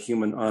building of the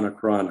human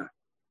anakarana.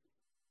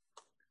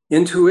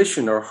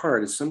 Intuition or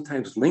heart is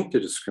sometimes linked to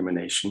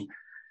discrimination,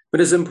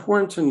 but it's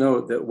important to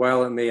note that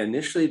while it may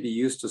initially be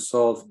used to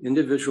solve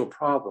individual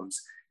problems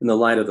in the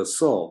light of the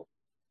soul,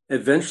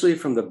 eventually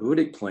from the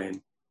Buddhic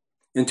plane,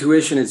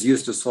 intuition is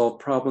used to solve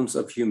problems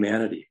of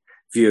humanity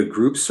via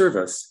group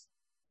service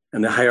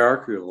and the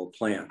hierarchical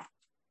plan.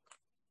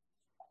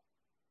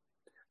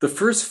 The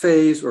first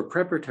phase or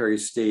preparatory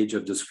stage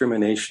of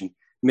discrimination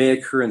may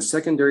occur in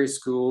secondary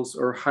schools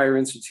or higher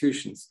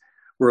institutions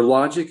where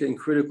logic and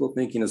critical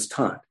thinking is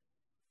taught.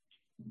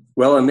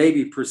 While it may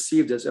be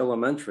perceived as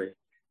elementary,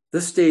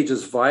 this stage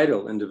is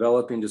vital in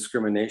developing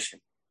discrimination,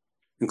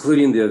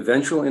 including the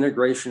eventual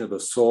integration of the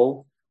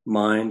soul,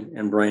 mind,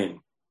 and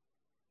brain.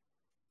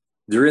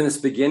 During this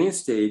beginning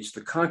stage,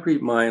 the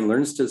concrete mind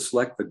learns to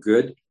select the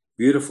good,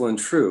 beautiful, and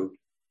true,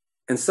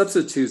 and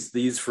substitutes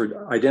these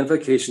for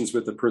identifications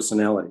with the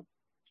personality.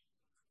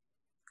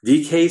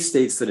 DK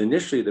states that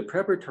initially the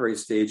preparatory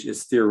stage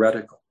is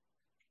theoretical,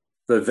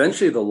 but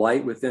eventually the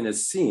light within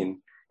is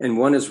seen, and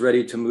one is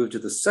ready to move to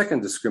the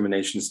second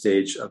discrimination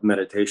stage of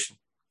meditation.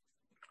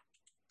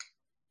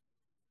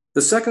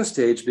 The second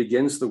stage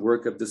begins the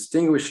work of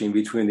distinguishing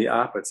between the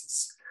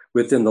opposites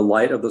within the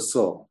light of the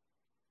soul,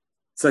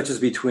 such as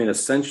between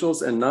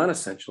essentials and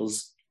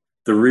non-essentials,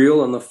 the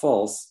real and the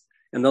false,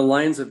 and the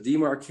lines of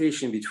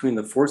demarcation between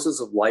the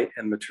forces of light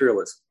and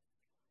materialism.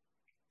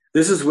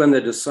 This is when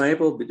the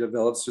disciple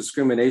develops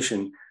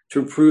discrimination to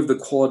improve the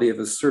quality of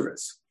his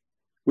service,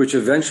 which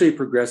eventually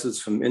progresses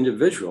from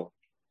individual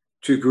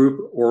to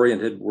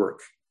group-oriented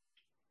work.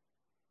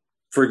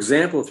 For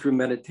example, through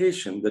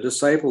meditation, the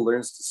disciple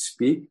learns to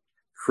speak,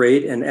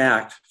 create, and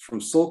act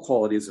from soul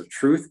qualities of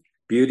truth,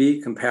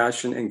 beauty,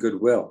 compassion, and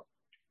goodwill,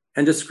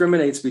 and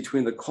discriminates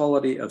between the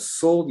quality of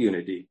soul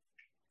unity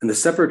and the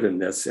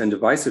separativeness and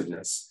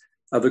divisiveness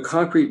of the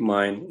concrete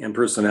mind and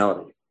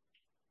personality.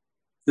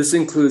 This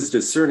includes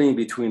discerning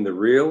between the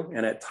real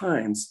and, at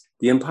times,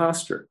 the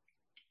imposter,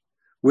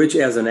 which,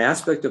 as an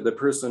aspect of the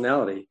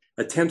personality,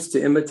 attempts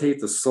to imitate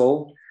the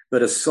soul,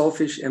 but is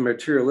selfish and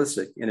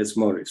materialistic in its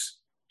motives,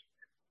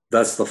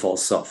 thus the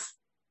false self.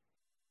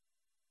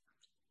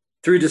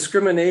 Through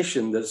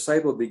discrimination, the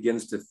disciple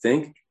begins to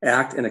think,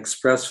 act, and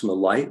express from the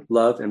light,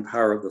 love, and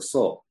power of the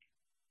soul.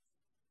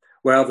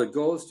 While the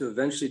goal is to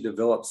eventually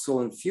develop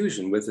soul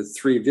infusion with its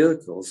 3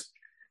 vehicles,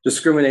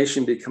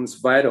 discrimination becomes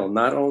vital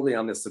not only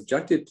on the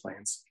subjective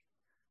planes,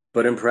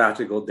 but in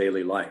practical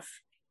daily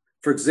life.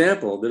 For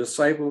example, the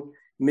disciple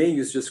may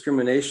use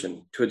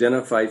discrimination to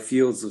identify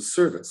fields of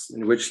service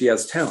in which he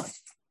has talent,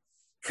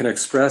 can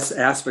express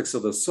aspects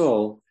of the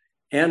soul,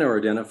 and or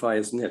identify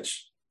his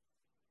niche.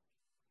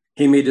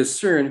 He may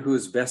discern who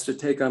is best to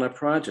take on a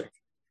project,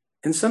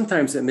 and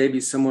sometimes it may be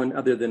someone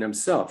other than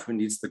himself who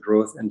needs the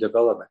growth and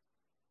development.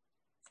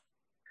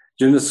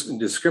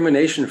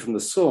 Discrimination from the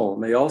soul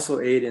may also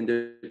aid in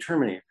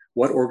determining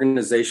what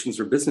organizations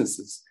or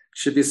businesses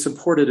should be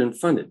supported and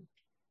funded,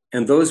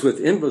 and those with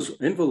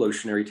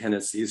involutionary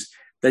tendencies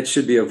that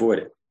should be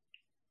avoided.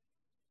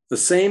 The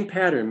same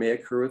pattern may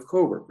occur with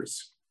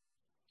coworkers.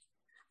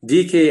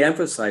 DK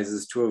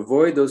emphasizes to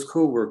avoid those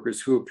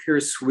coworkers who appear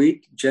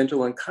sweet,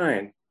 gentle, and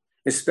kind,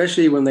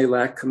 especially when they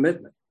lack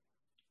commitment,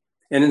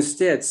 and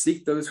instead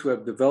seek those who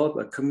have developed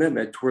a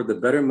commitment toward the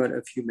betterment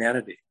of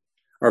humanity,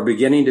 are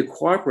beginning to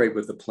cooperate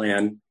with the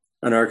plan,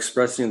 and are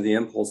expressing the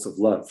impulse of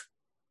love.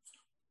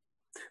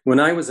 When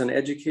I was an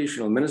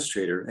educational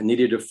administrator and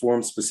needed to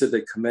form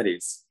specific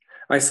committees,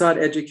 I sought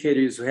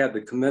educators who had the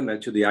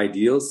commitment to the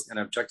ideals and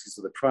objectives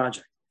of the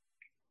project,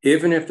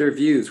 even if their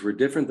views were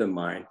different than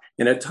mine,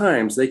 and at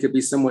times they could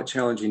be somewhat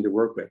challenging to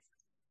work with.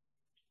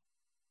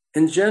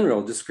 In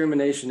general,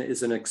 discrimination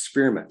is an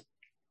experiment,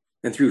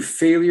 and through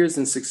failures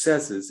and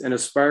successes and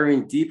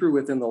aspiring deeper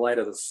within the light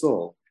of the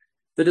soul,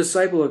 the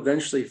disciple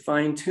eventually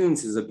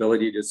fine-tunes his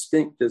ability to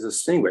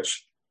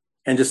distinguish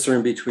and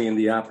discern between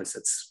the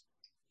opposites.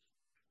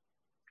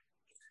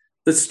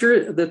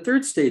 The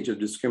third stage of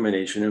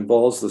discrimination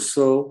involves the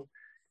soul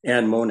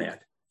and monad.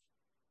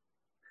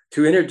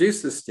 To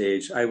introduce this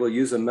stage, I will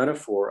use a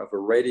metaphor of a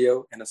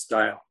radio and its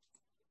dial.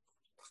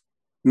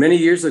 Many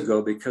years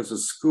ago, because of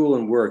school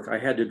and work, I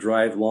had to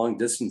drive long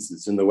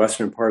distances in the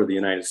western part of the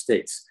United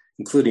States,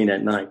 including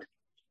at night.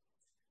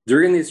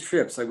 During these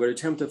trips, I would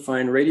attempt to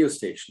find radio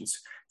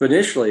stations, but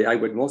initially I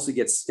would mostly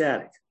get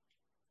static,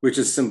 which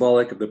is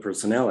symbolic of the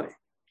personality.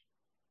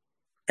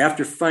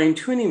 After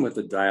fine-tuning with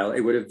the dial,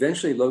 it would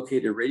eventually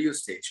locate a radio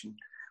station,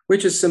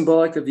 which is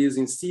symbolic of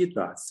using seed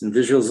thoughts and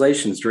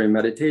visualizations during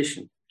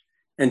meditation,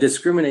 and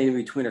discriminating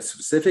between a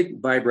specific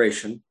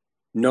vibration,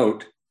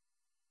 note,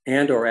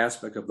 and or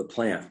aspect of the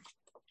plan.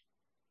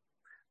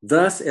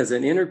 Thus, as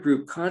an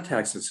intergroup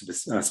contacts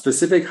a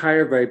specific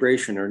higher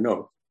vibration or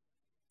note,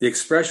 the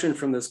expression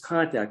from this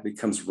contact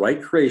becomes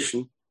right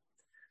creation,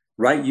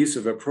 right use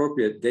of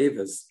appropriate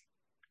devas,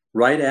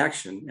 right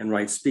action, and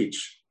right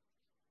speech.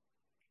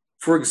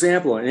 For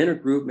example, an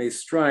intergroup may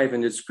strive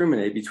and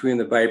discriminate between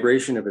the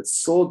vibration of its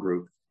soul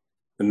group,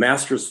 the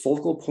master's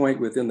focal point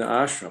within the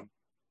ashram,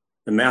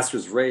 the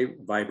master's ray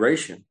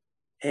vibration,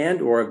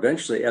 and or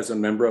eventually as a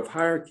member of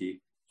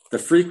hierarchy, the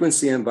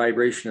frequency and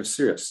vibration of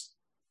Sirius.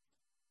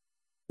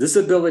 This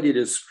ability to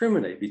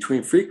discriminate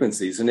between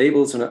frequencies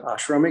enables an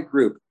ashramic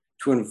group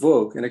to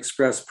invoke and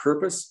express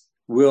purpose,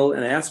 will,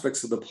 and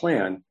aspects of the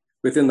plan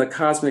within the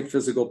cosmic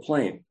physical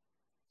plane,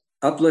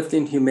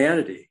 uplifting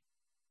humanity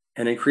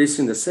and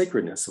increasing the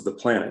sacredness of the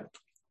planet.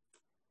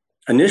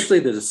 Initially,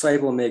 the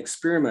disciple may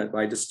experiment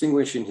by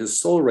distinguishing his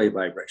soul ray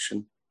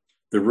vibration,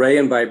 the ray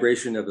and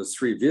vibration of his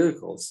three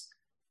vehicles,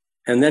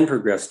 and then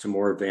progress to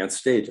more advanced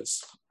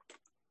stages.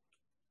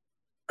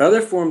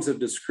 Other forms of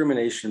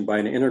discrimination by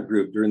an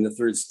intergroup during the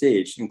third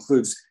stage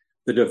includes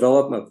the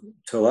development of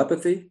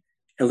telepathy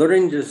and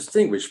learning to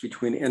distinguish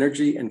between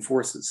energy and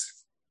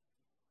forces.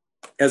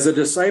 As a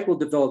disciple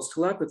develops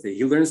telepathy,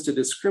 he learns to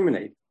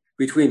discriminate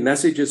between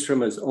messages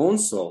from his own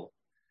soul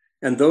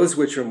and those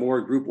which are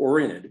more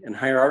group-oriented and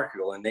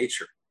hierarchical in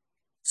nature,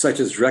 such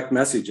as direct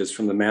messages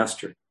from the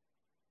master.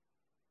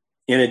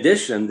 In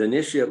addition, the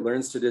initiate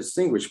learns to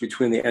distinguish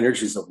between the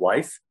energies of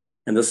life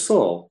and the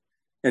soul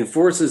and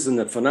forces in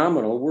the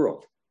phenomenal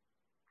world.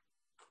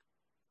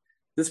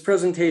 This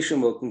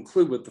presentation will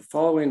conclude with the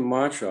following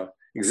mantra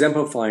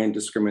exemplifying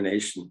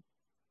discrimination.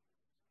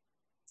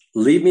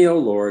 Lead me, O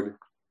Lord,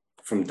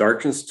 from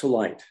darkness to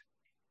light,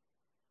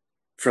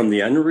 from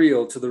the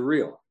unreal to the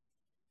real,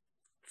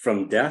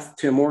 from death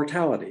to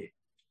immortality,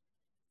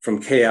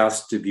 from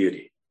chaos to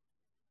beauty.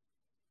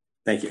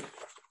 Thank you.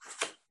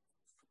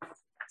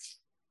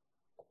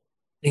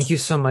 Thank you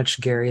so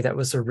much, Gary. That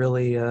was a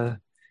really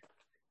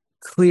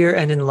clear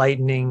and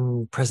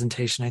enlightening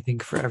presentation, I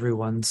think, for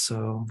everyone.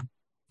 So,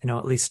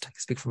 at least I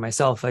speak for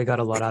myself. I got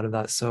a lot out of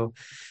that. So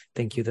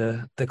thank you.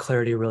 The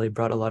clarity really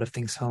brought a lot of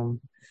things home.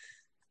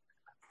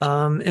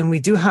 And we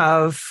do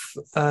have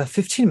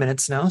 15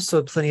 minutes now,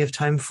 so plenty of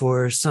time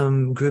for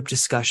some group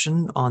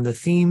discussion on the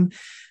theme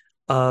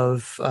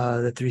of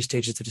the three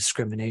stages of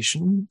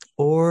discrimination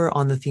or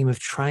on the theme of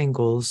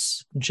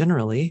triangles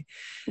generally.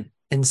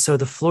 And so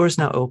the floor is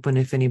now open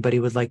if anybody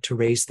would like to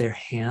raise their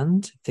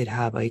hand. If they'd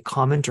have a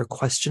comment or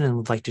question and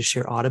would like to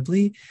share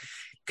audibly,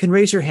 you can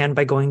raise your hand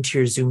by going to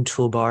your Zoom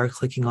toolbar,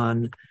 clicking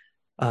on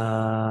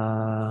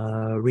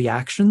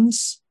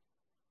reactions,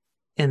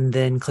 and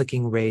then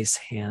clicking raise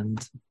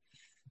hand.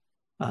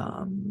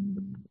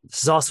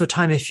 This is also a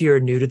time if you're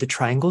new to the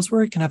triangles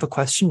work and have a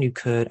question, you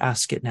could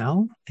ask it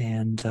now.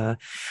 And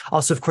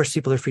also, of course,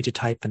 people are free to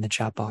type in the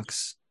chat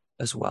box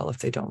as well if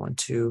they don't want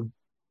to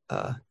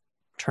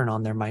turn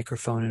on their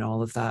microphone and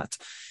all of that.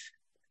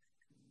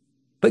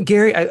 But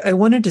Gary, I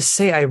wanted to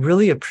say I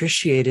really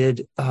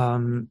appreciated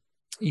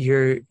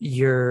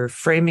your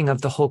framing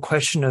of the whole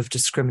question of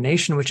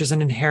discrimination, which is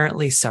an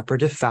inherently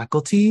separative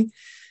faculty.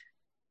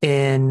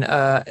 in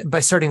by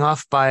starting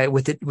off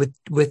with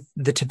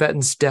the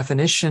Tibetan's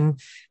definition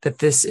that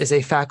this is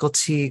a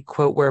faculty,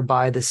 quote,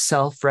 whereby the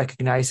self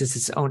recognizes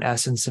its own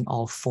essence in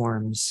all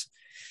forms.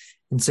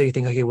 And so you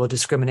think, okay, well,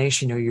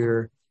 discrimination,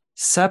 you're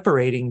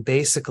separating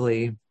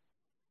basically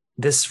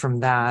this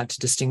from that,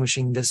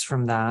 distinguishing this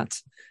from that,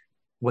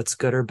 what's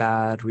good or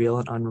bad, real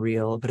and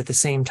unreal. But at the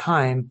same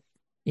time,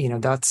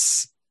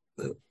 that's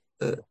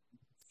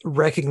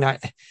recognize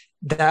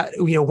that,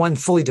 one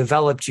fully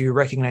developed, you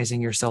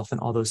recognizing yourself in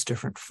all those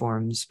different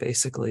forms,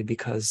 basically,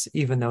 because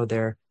even though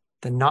they're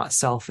the not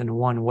self in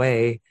one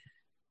way,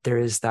 there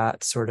is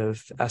that sort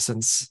of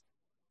essence,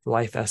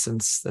 life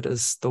essence that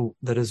is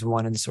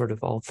one in sort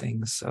of all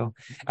things. So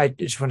I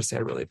just want to say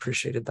I really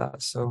appreciated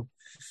that. So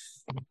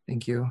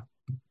thank you.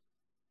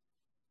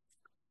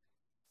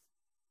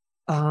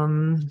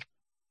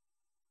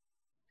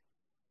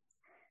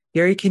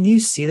 Gary, can you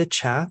see the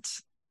chat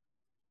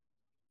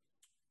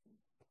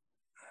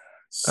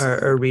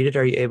or read it?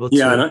 Are you able to?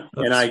 Yeah,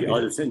 and I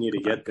just need to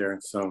get there.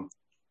 So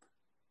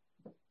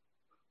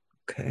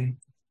okay.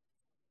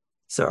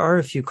 So there are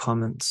a few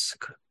comments.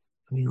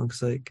 I mean, it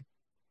looks like.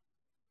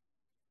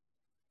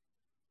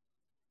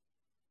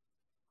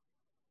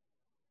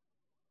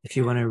 If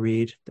you want to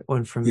read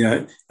one from.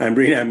 Yeah, I'm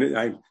reading.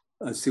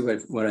 I'll see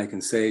what I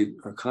can say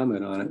or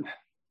comment on it.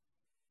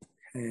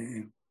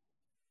 Okay.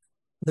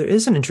 There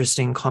is an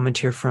interesting comment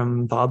here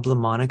from Bob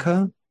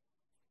LaMonica. It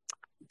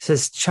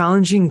says,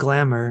 challenging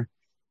glamour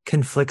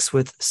conflicts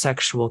with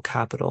sexual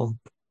capital.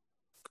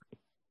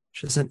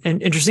 Which is an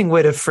interesting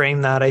way to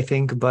frame that, I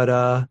think, but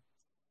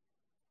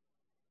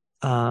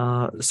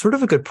sort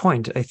of a good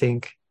point, I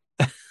think.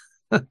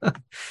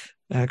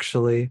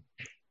 Actually.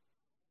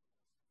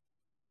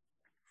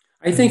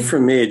 I think for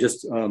me,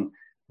 just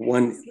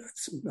one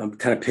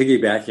kind of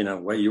piggybacking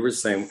on what you were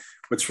saying,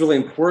 what's really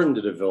important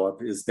to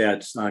develop is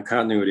that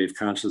continuity of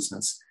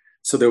consciousness,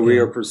 so that we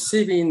are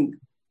perceiving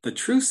the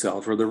true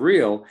self or the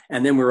real,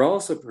 and then we're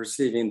also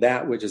perceiving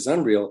that which is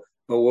unreal.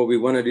 But what we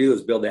want to do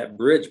is build that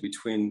bridge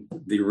between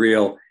the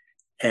real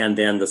and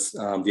then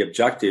the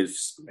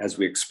objectives as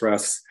we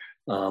express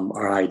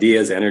our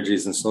ideas,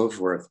 energies, and so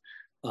forth.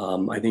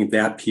 I think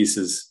that piece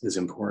is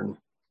important.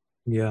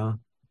 Yeah.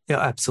 Yeah,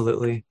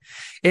 absolutely.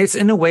 It's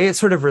in a way, it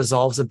sort of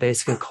resolves a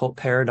basic occult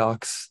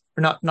paradox,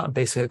 or not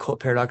basic occult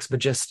paradox, but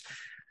just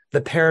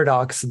the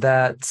paradox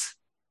that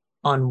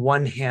on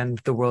one hand,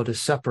 the world is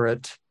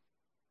separate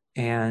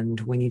and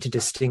we need to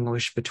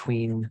distinguish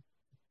between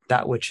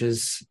that which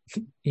is,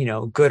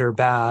 good or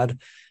bad,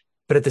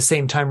 but at the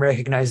same time,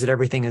 recognize that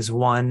everything is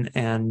one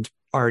and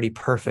already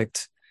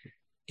perfect.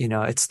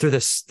 It's through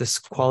this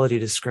quality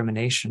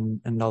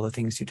discrimination and all the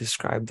things you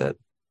described that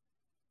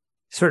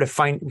sort of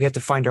we have to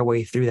find our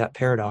way through that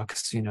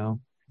paradox,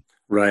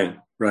 Right.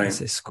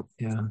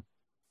 Yeah.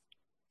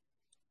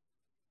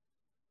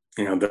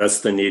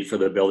 That's the need for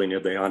the building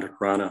of the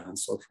antakarana and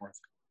so forth.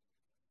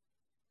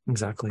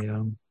 Exactly.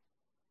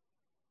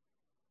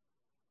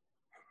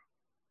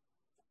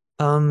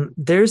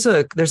 There's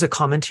a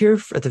comment here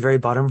at the very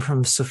bottom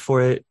from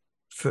Sephora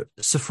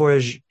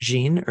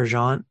Jean or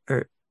Jean,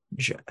 or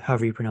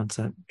however you pronounce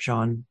that,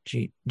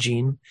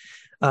 Jean.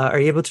 Are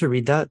you able to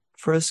read that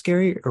for us,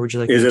 Gary, or would you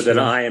like? Is it that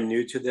I am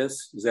new to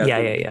this? Is that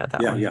yeah.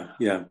 That one.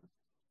 Yeah.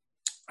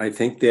 I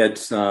think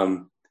that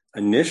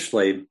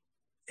initially,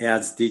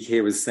 as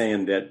DK was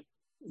saying, that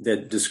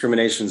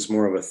discrimination is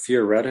more of a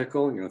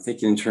theoretical,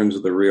 thinking in terms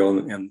of the real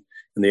and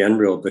the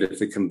unreal. But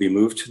if it can be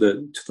moved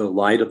to the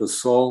light of the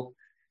soul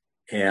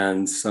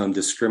and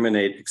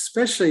discriminate,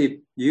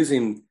 especially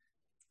using,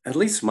 at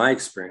least my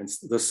experience,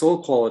 the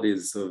soul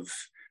qualities of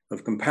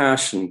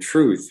compassion,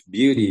 truth,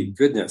 beauty,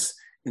 goodness,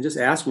 and just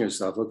asking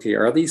yourself, okay,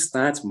 are these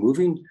thoughts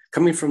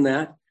coming from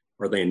that?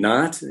 Are they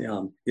not?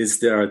 Are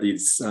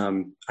these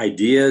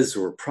ideas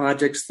or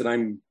projects that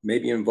I'm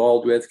maybe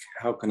involved with?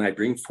 How can I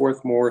bring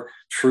forth more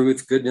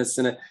truth, goodness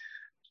in it?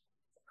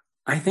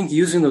 I think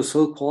using those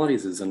soul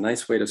qualities is a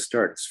nice way to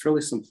start. It's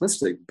fairly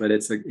simplistic, but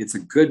it's a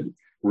good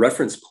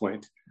reference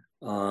point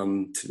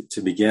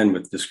to begin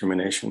with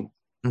discrimination,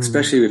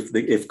 especially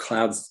if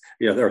clouds,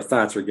 our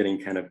thoughts are getting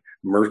kind of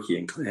murky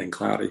and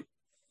cloudy.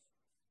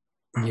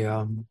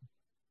 Yeah.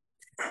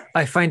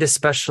 I find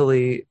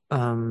especially,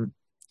 or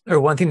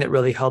one thing that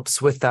really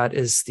helps with that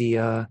is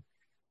the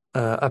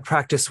a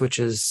practice which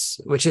is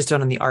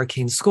done in the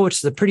Arcane School,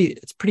 which is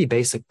it's pretty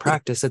basic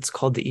practice. It's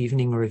called the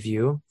evening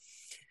review,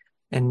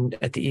 and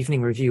at the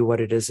evening review,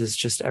 what it is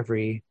just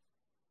every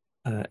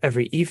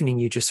evening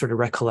you just sort of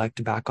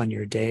recollect back on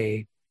your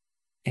day,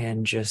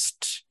 and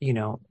just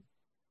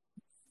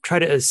try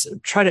to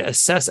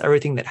assess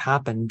everything that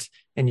happened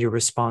and your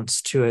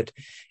response to it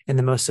in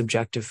the most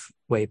subjective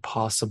way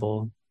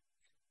possible.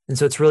 And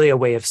so it's really a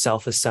way of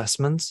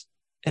self-assessment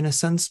in a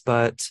sense,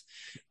 but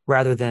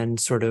rather than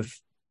sort of,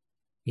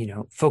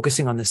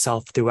 focusing on the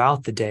self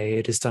throughout the day,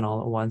 it is done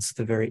all at once at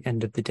the very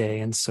end of the day.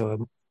 And so a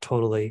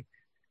totally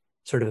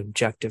sort of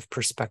objective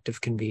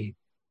perspective can be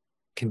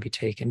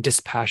taken,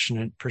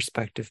 dispassionate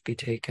perspective be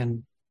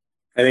taken.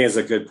 I think it's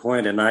a good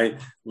point. And I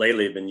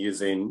lately have been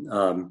using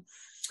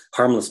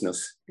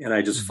harmlessness. And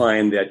I just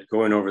find that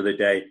going over the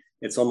day,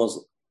 it's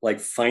almost like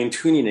fine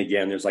tuning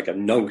again. There's like a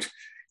note,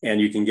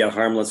 and you can get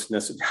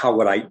harmlessness. How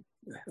would I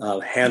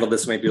handle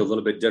this maybe a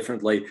little bit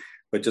differently,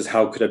 but just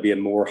how could I be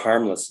more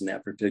harmless in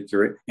that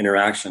particular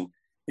interaction?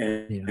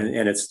 And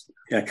it's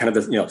kind of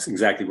it's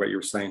exactly what you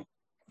were saying.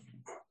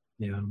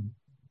 Yeah.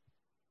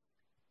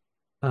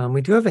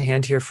 We do have a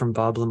hand here from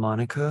Bob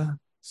LaMonica,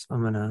 so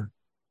I'm gonna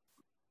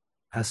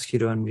ask you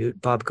to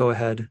unmute. Bob, go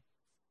ahead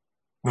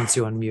once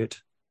you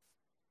unmute.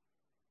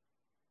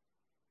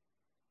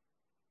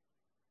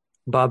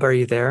 Bob, are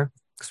you there?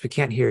 Because we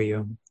can't hear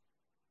you.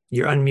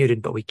 You're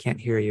unmuted, but we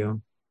can't hear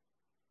you.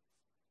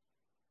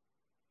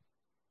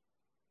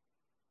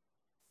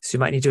 So you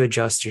might need to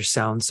adjust your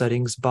sound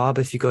settings. Bob,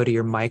 if you go to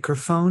your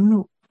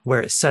microphone,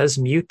 where it says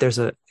mute, there's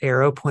an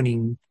arrow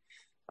pointing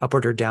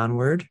upward or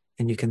downward,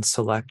 and you can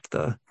select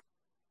the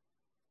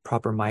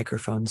proper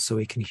microphone so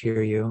we can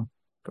hear you.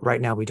 But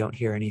right now we don't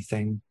hear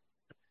anything.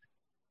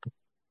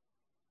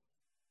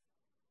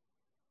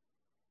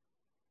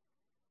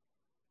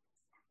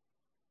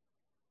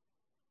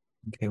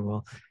 Okay,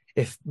 well,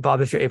 if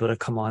Bob, if you're able to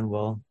come on,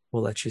 we'll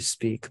let you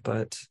speak,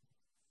 but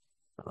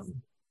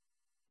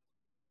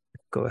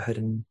go ahead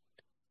and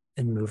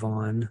move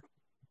on.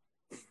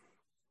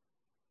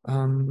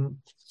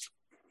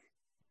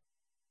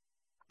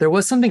 There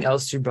was something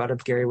else you brought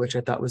up, Gary, which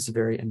I thought was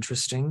very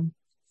interesting,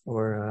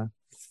 or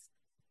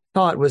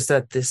thought was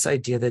that this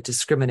idea that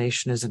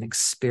discrimination is an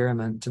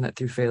experiment, and that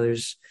through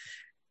failures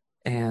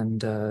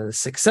and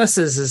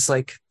successes is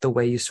like the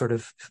way you sort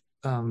of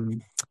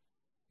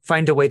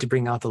find a way to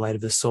bring out the light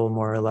of the soul,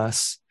 more or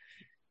less.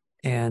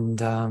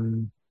 And I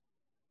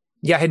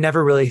had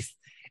never really,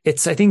 I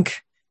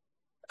think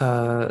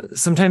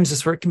sometimes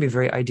this work can be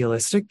very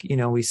idealistic.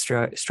 We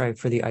strive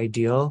for the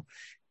ideal,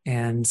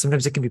 and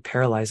sometimes it can be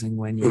paralyzing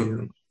when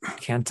you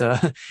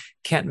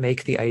can't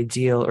make the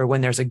ideal, or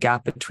when there's a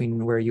gap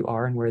between where you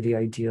are and where the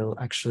ideal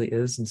actually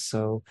is. And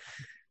so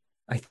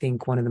I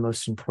think one of the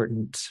most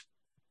important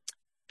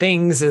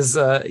things is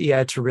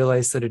to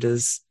realize that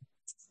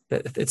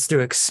it's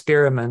through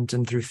experiment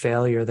and through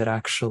failure that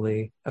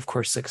actually, of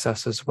course,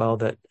 success as well,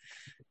 that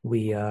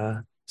we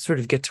sort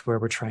of get to where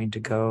we're trying to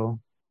go.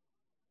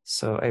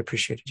 So I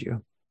appreciated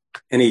you.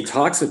 And he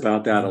talks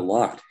about that a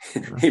lot.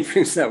 He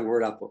brings that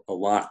word up a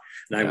lot.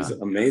 And I was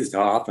amazed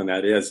how often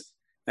that is.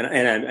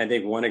 And I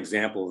think one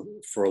example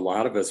for a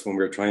lot of us when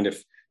we're trying to,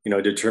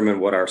 determine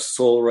what our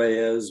soul ray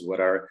is, what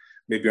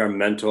maybe our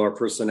mental or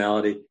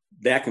personality,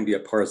 that can be a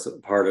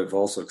part of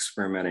also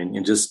experimenting,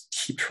 and just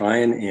keep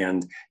trying.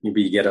 And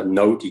maybe you get a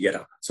note, you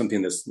get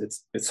something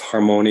that's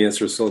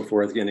harmonious or so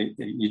forth. And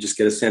you just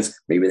get a sense,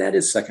 maybe that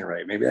is second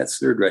ray, maybe that's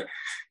third ray.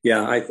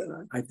 Yeah, I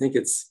think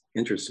it's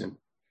interesting.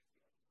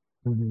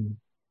 Mm-hmm.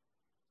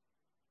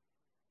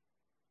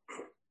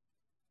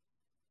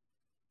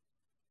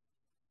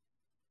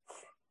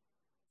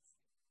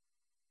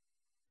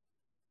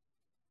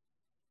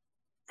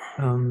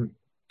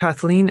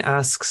 Kathleen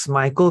asks,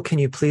 Michael, can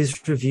you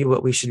please review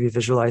what we should be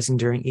visualizing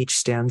during each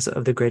stanza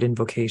of the Great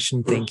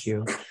Invocation? Thank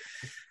you.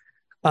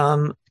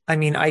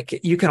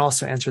 You can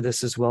also answer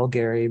this as well,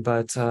 Gary,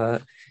 but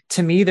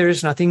to me,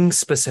 there's nothing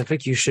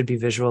specific you should be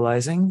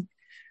visualizing.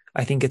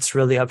 I think it's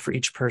really up for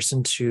each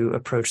person to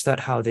approach that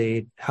how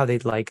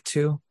they'd like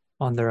to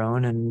on their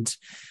own. And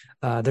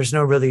there's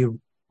no really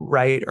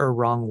right or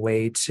wrong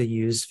way to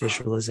use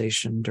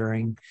visualization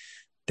during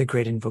the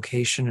Great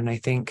Invocation. And I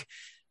think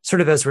sort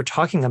of as we're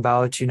talking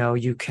about,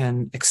 you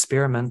can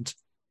experiment,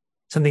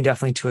 something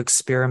definitely to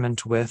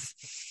experiment with,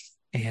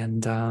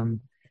 and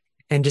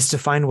just to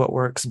find what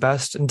works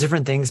best. And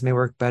different things may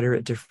work better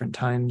at different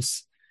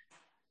times.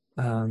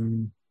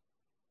 I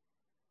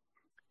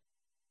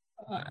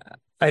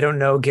don't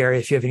know, Gary,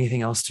 if you have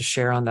anything else to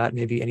share on that,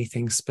 maybe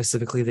anything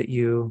specifically that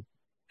you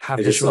have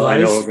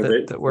visualized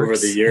that works. Over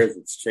the years,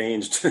 it's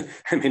changed.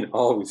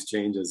 Always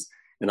changes.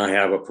 And I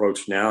have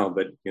approach now,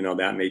 but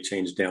that may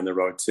change down the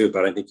road too.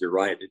 But I think you're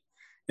right.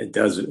 It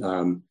does.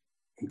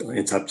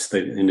 It's up to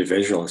the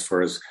individual as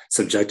far as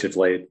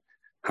subjectively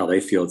how they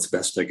feel it's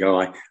best to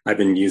go. I've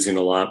been using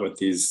a lot with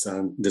these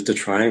the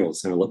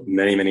triangles, and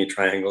many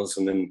triangles,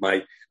 and then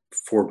my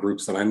 4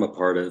 groups that I'm a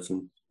part of,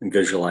 and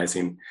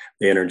visualizing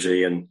the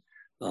energy and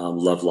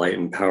love, light,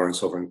 and power, and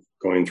so forth,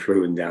 going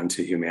through and down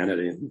to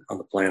humanity on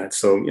the planet.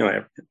 So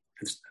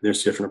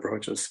there's different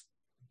approaches.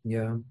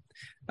 Yeah.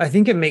 I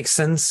think it makes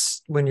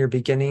sense when you're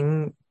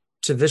beginning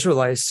to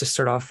visualize to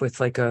start off with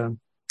like a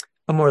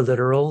more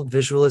literal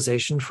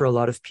visualization for a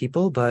lot of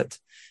people. But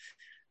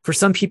for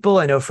some people,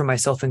 I know for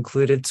myself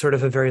included, sort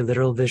of a very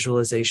literal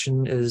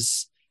visualization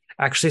is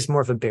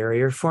more of a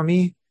barrier for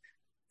me.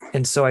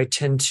 And so I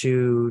tend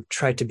to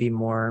try to be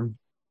more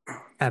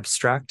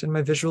abstract in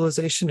my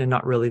visualization and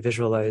not really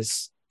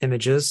visualize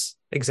images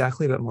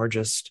exactly, but more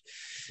just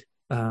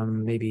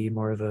maybe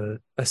more of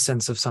a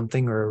sense of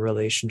something or a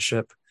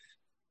relationship.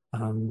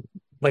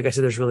 Like I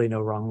said, there's really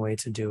no wrong way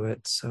to do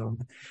it. So,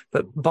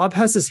 but Bob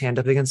has his hand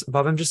up against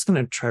Bob. I'm just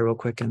going to try real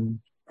quick and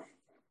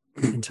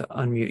to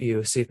unmute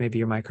you, see if maybe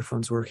your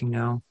microphone's working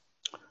now.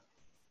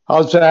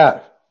 How's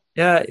that?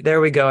 Yeah,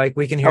 there we go.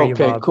 We can hear you,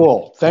 Okay, Bob.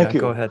 cool. Yeah, Thank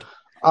go you. ahead.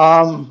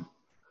 Um,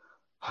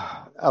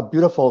 a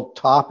beautiful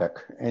topic,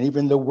 and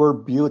even the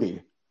word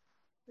beauty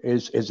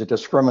is a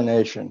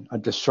discrimination, a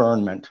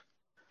discernment.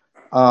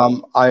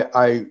 Um,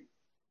 I,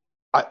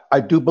 I I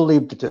do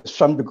believe that to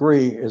some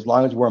degree, as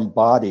long as we're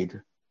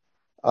embodied,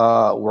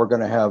 we're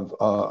going to have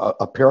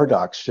a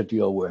paradox to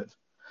deal with.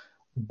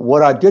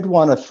 What I did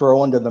want to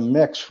throw into the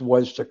mix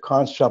was the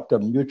concept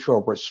of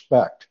mutual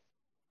respect.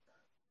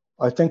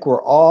 I think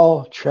we're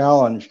all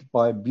challenged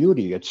by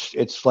beauty.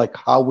 It's like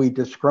how we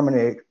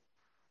discriminate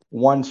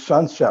one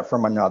sunset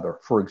from another,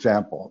 for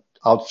example,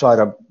 outside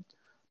of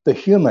the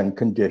human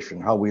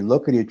condition, how we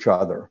look at each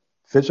other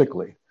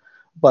physically.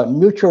 But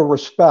mutual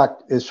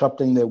respect is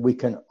something that we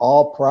can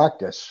all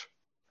practice.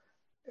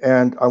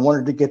 And I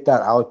wanted to get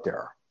that out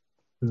there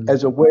Mm.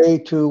 as a way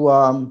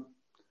to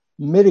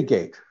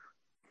mitigate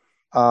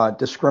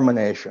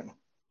discrimination.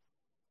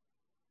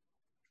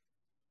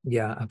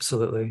 Yeah,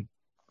 absolutely.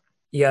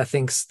 Yeah,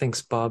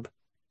 thanks, Bob.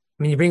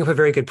 I mean, you bring up a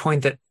very good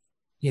point that,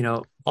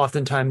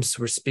 oftentimes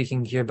we're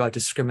speaking here about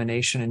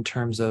discrimination in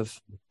terms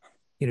of,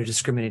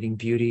 discriminating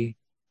beauty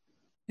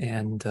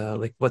and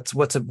like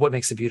what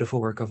makes a beautiful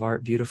work of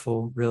art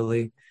beautiful,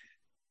 really.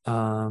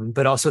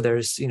 But also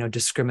there's,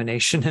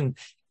 discrimination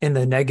in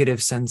the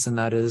negative sense, and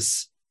that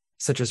is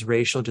such as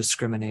racial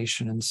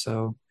discrimination. And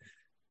so,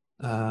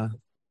 uh,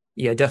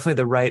 yeah, definitely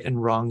the right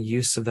and wrong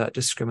use of that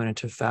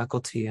discriminative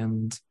faculty.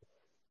 And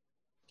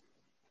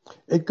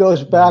It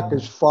goes back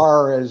as um,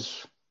 far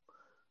as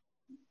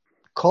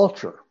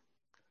culture,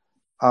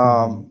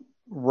 mhm,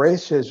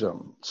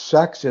 racism,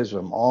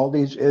 sexism, all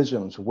these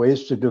isms,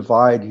 ways to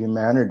divide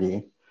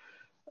humanity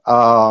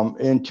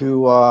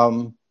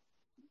into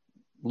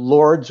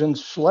lords and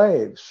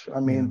slaves. I yeah.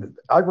 mean,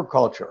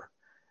 agriculture.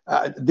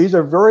 These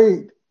are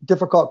very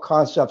difficult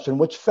concepts. And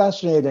what's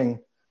fascinating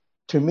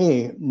to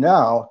me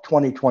now,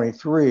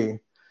 2023,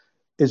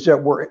 is that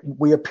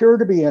we appear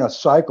to be in a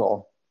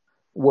cycle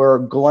where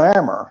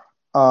glamour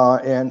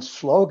and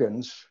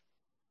slogans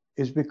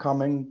is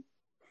becoming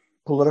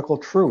political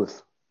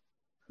truth.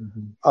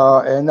 Mhm.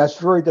 And that's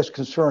very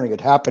disconcerting.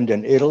 It happened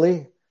in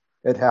Italy,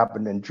 it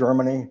happened in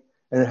Germany,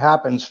 and it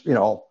happens,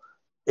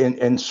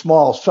 in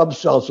small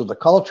subcells of the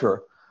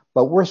culture.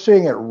 But we're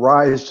seeing it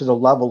rise to the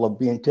level of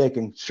being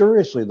taken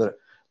seriously. That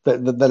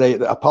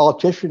a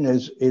politician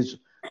is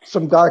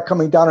some guy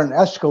coming down an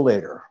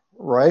escalator,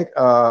 right?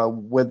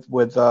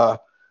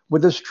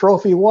 With his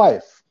trophy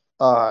wife.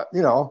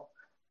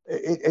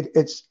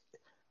 It's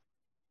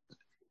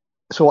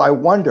so I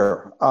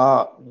wonder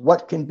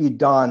what can be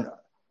done,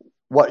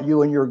 what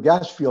you and your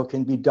guests feel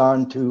can be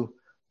done to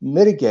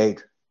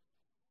mitigate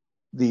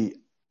the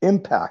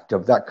impact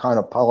of that kind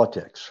of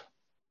politics.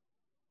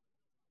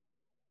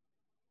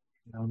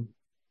 Um,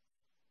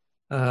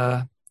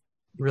 uh,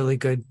 really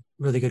good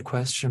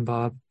question,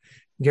 Bob.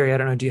 Gary, I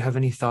don't know. Do you have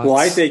any Well,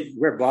 I thoughts? think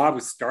where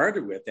Bob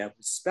started with that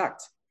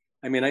respect.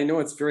 I mean, I know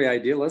it's very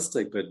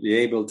idealistic, but be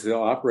able to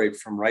operate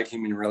from right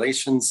human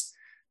relations,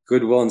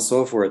 goodwill, and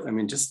so forth. I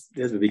mean, just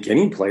as a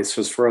beginning place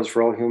was for us,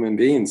 for all human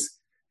beings.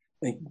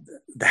 I think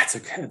that's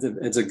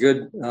it's a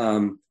good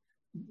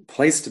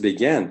place to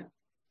begin.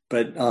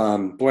 But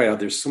boy,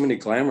 there's so many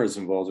glamours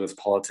involved with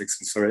politics,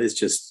 and so it's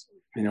just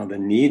the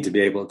need to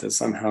be able to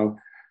somehow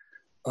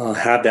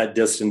have that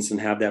distance and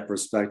have that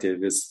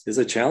perspective is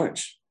a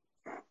challenge.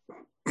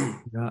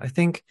 Yeah, I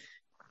think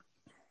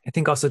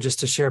also just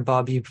to share,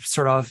 Bob, you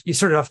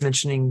started off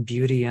mentioning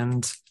beauty,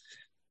 and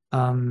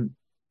um,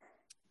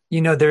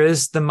 there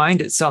is the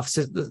mind itself,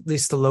 so at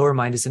least the lower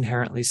mind is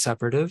inherently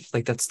separative.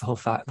 Like that's the whole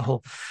fact. The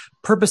whole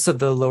purpose of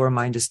the lower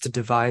mind is to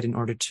divide in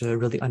order to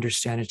really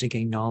understand and to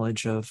gain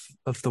knowledge of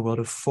the world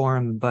of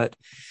form. But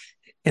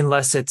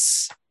unless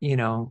it's,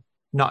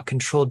 not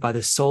controlled by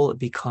the soul, it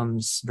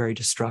becomes very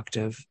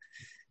destructive.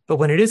 But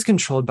when it is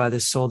controlled by the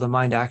soul, the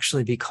mind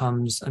actually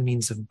becomes a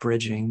means of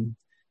bridging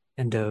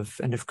and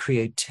of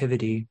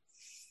creativity.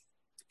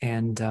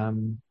 And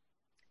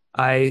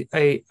I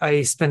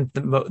spent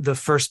the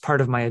first part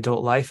of my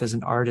adult life as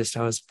an artist.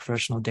 I was a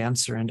professional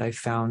dancer, and I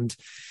found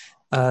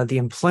the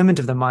employment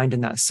of the mind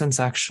in that sense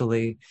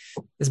actually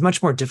is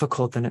much more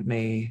difficult than it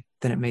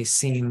may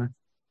seem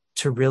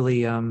to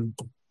really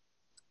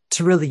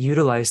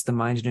utilize the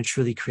mind in a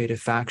truly creative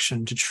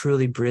fashion, to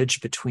truly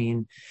bridge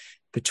between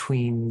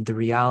the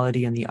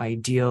reality and the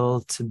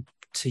ideal,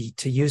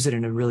 to use it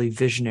in a really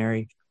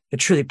visionary, a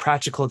truly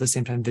practical at the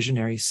same time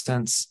visionary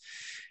sense.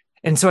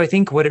 And so I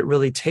think what it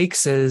really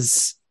takes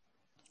is,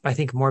 I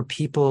think, more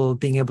people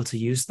being able to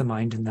use the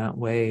mind in that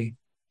way.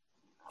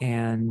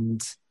 And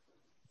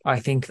I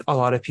think a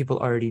lot of people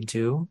already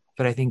do.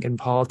 But I think in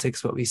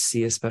politics, what we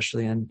see,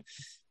 especially in,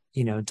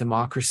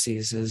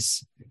 democracies,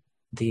 is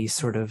the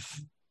sort of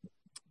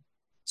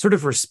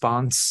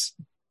response,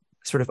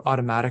 sort of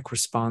automatic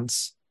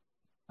response,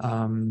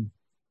 um,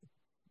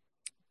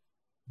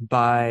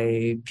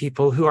 by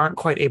people who aren't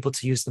quite able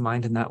to use the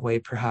mind in that way,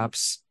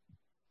 perhaps,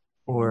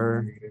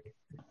 or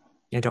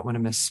I don't want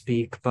to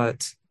misspeak,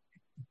 but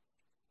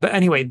But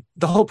anyway,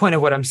 the whole point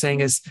of what I'm saying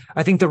is,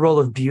 I think the role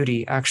of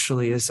beauty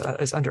actually is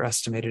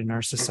underestimated in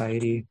our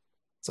society.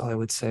 That's all I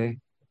would say.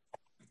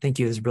 Thank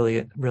you. Is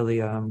really,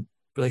 really,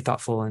 really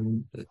thoughtful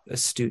and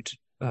astute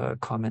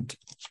comment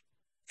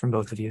from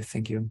both of you.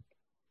 Thank you.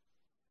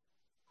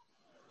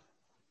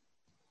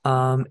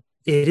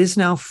 It is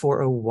now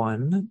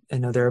 4:01. I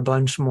know there are a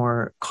bunch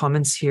more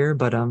comments here,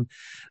 but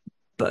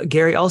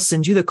Gary, I'll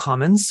send you the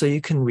comments so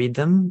you can read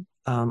them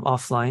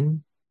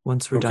offline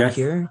once we're done Okay.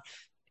 here,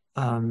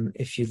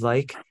 if you'd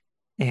like.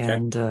 Okay.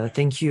 And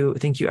thank you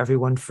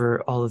everyone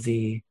for all of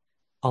the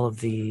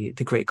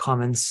great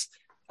comments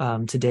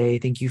today.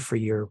 Thank you for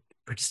your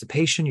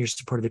participation, your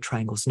support of the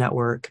Triangles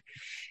Network,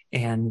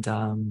 and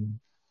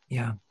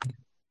yeah.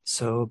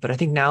 So, but I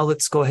think now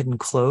let's go ahead and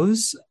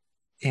close.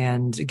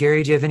 And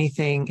Gary, do you have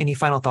any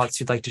final thoughts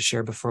you'd like to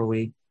share before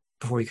we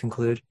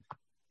conclude?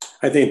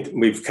 I think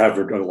we've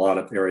covered a lot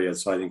of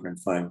areas, so I think we're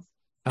fine.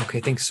 Okay,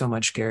 thanks so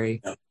much,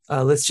 Gary.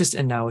 Yeah. Let's just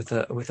end now with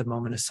a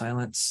moment of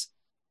silence.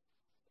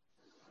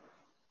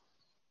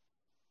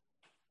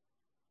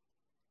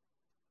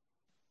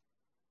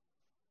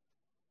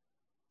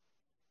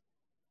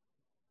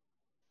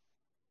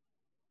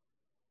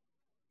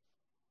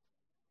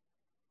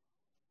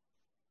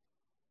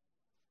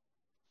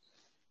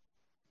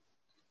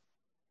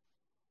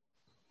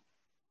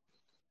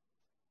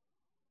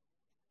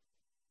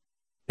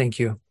 Thank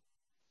you.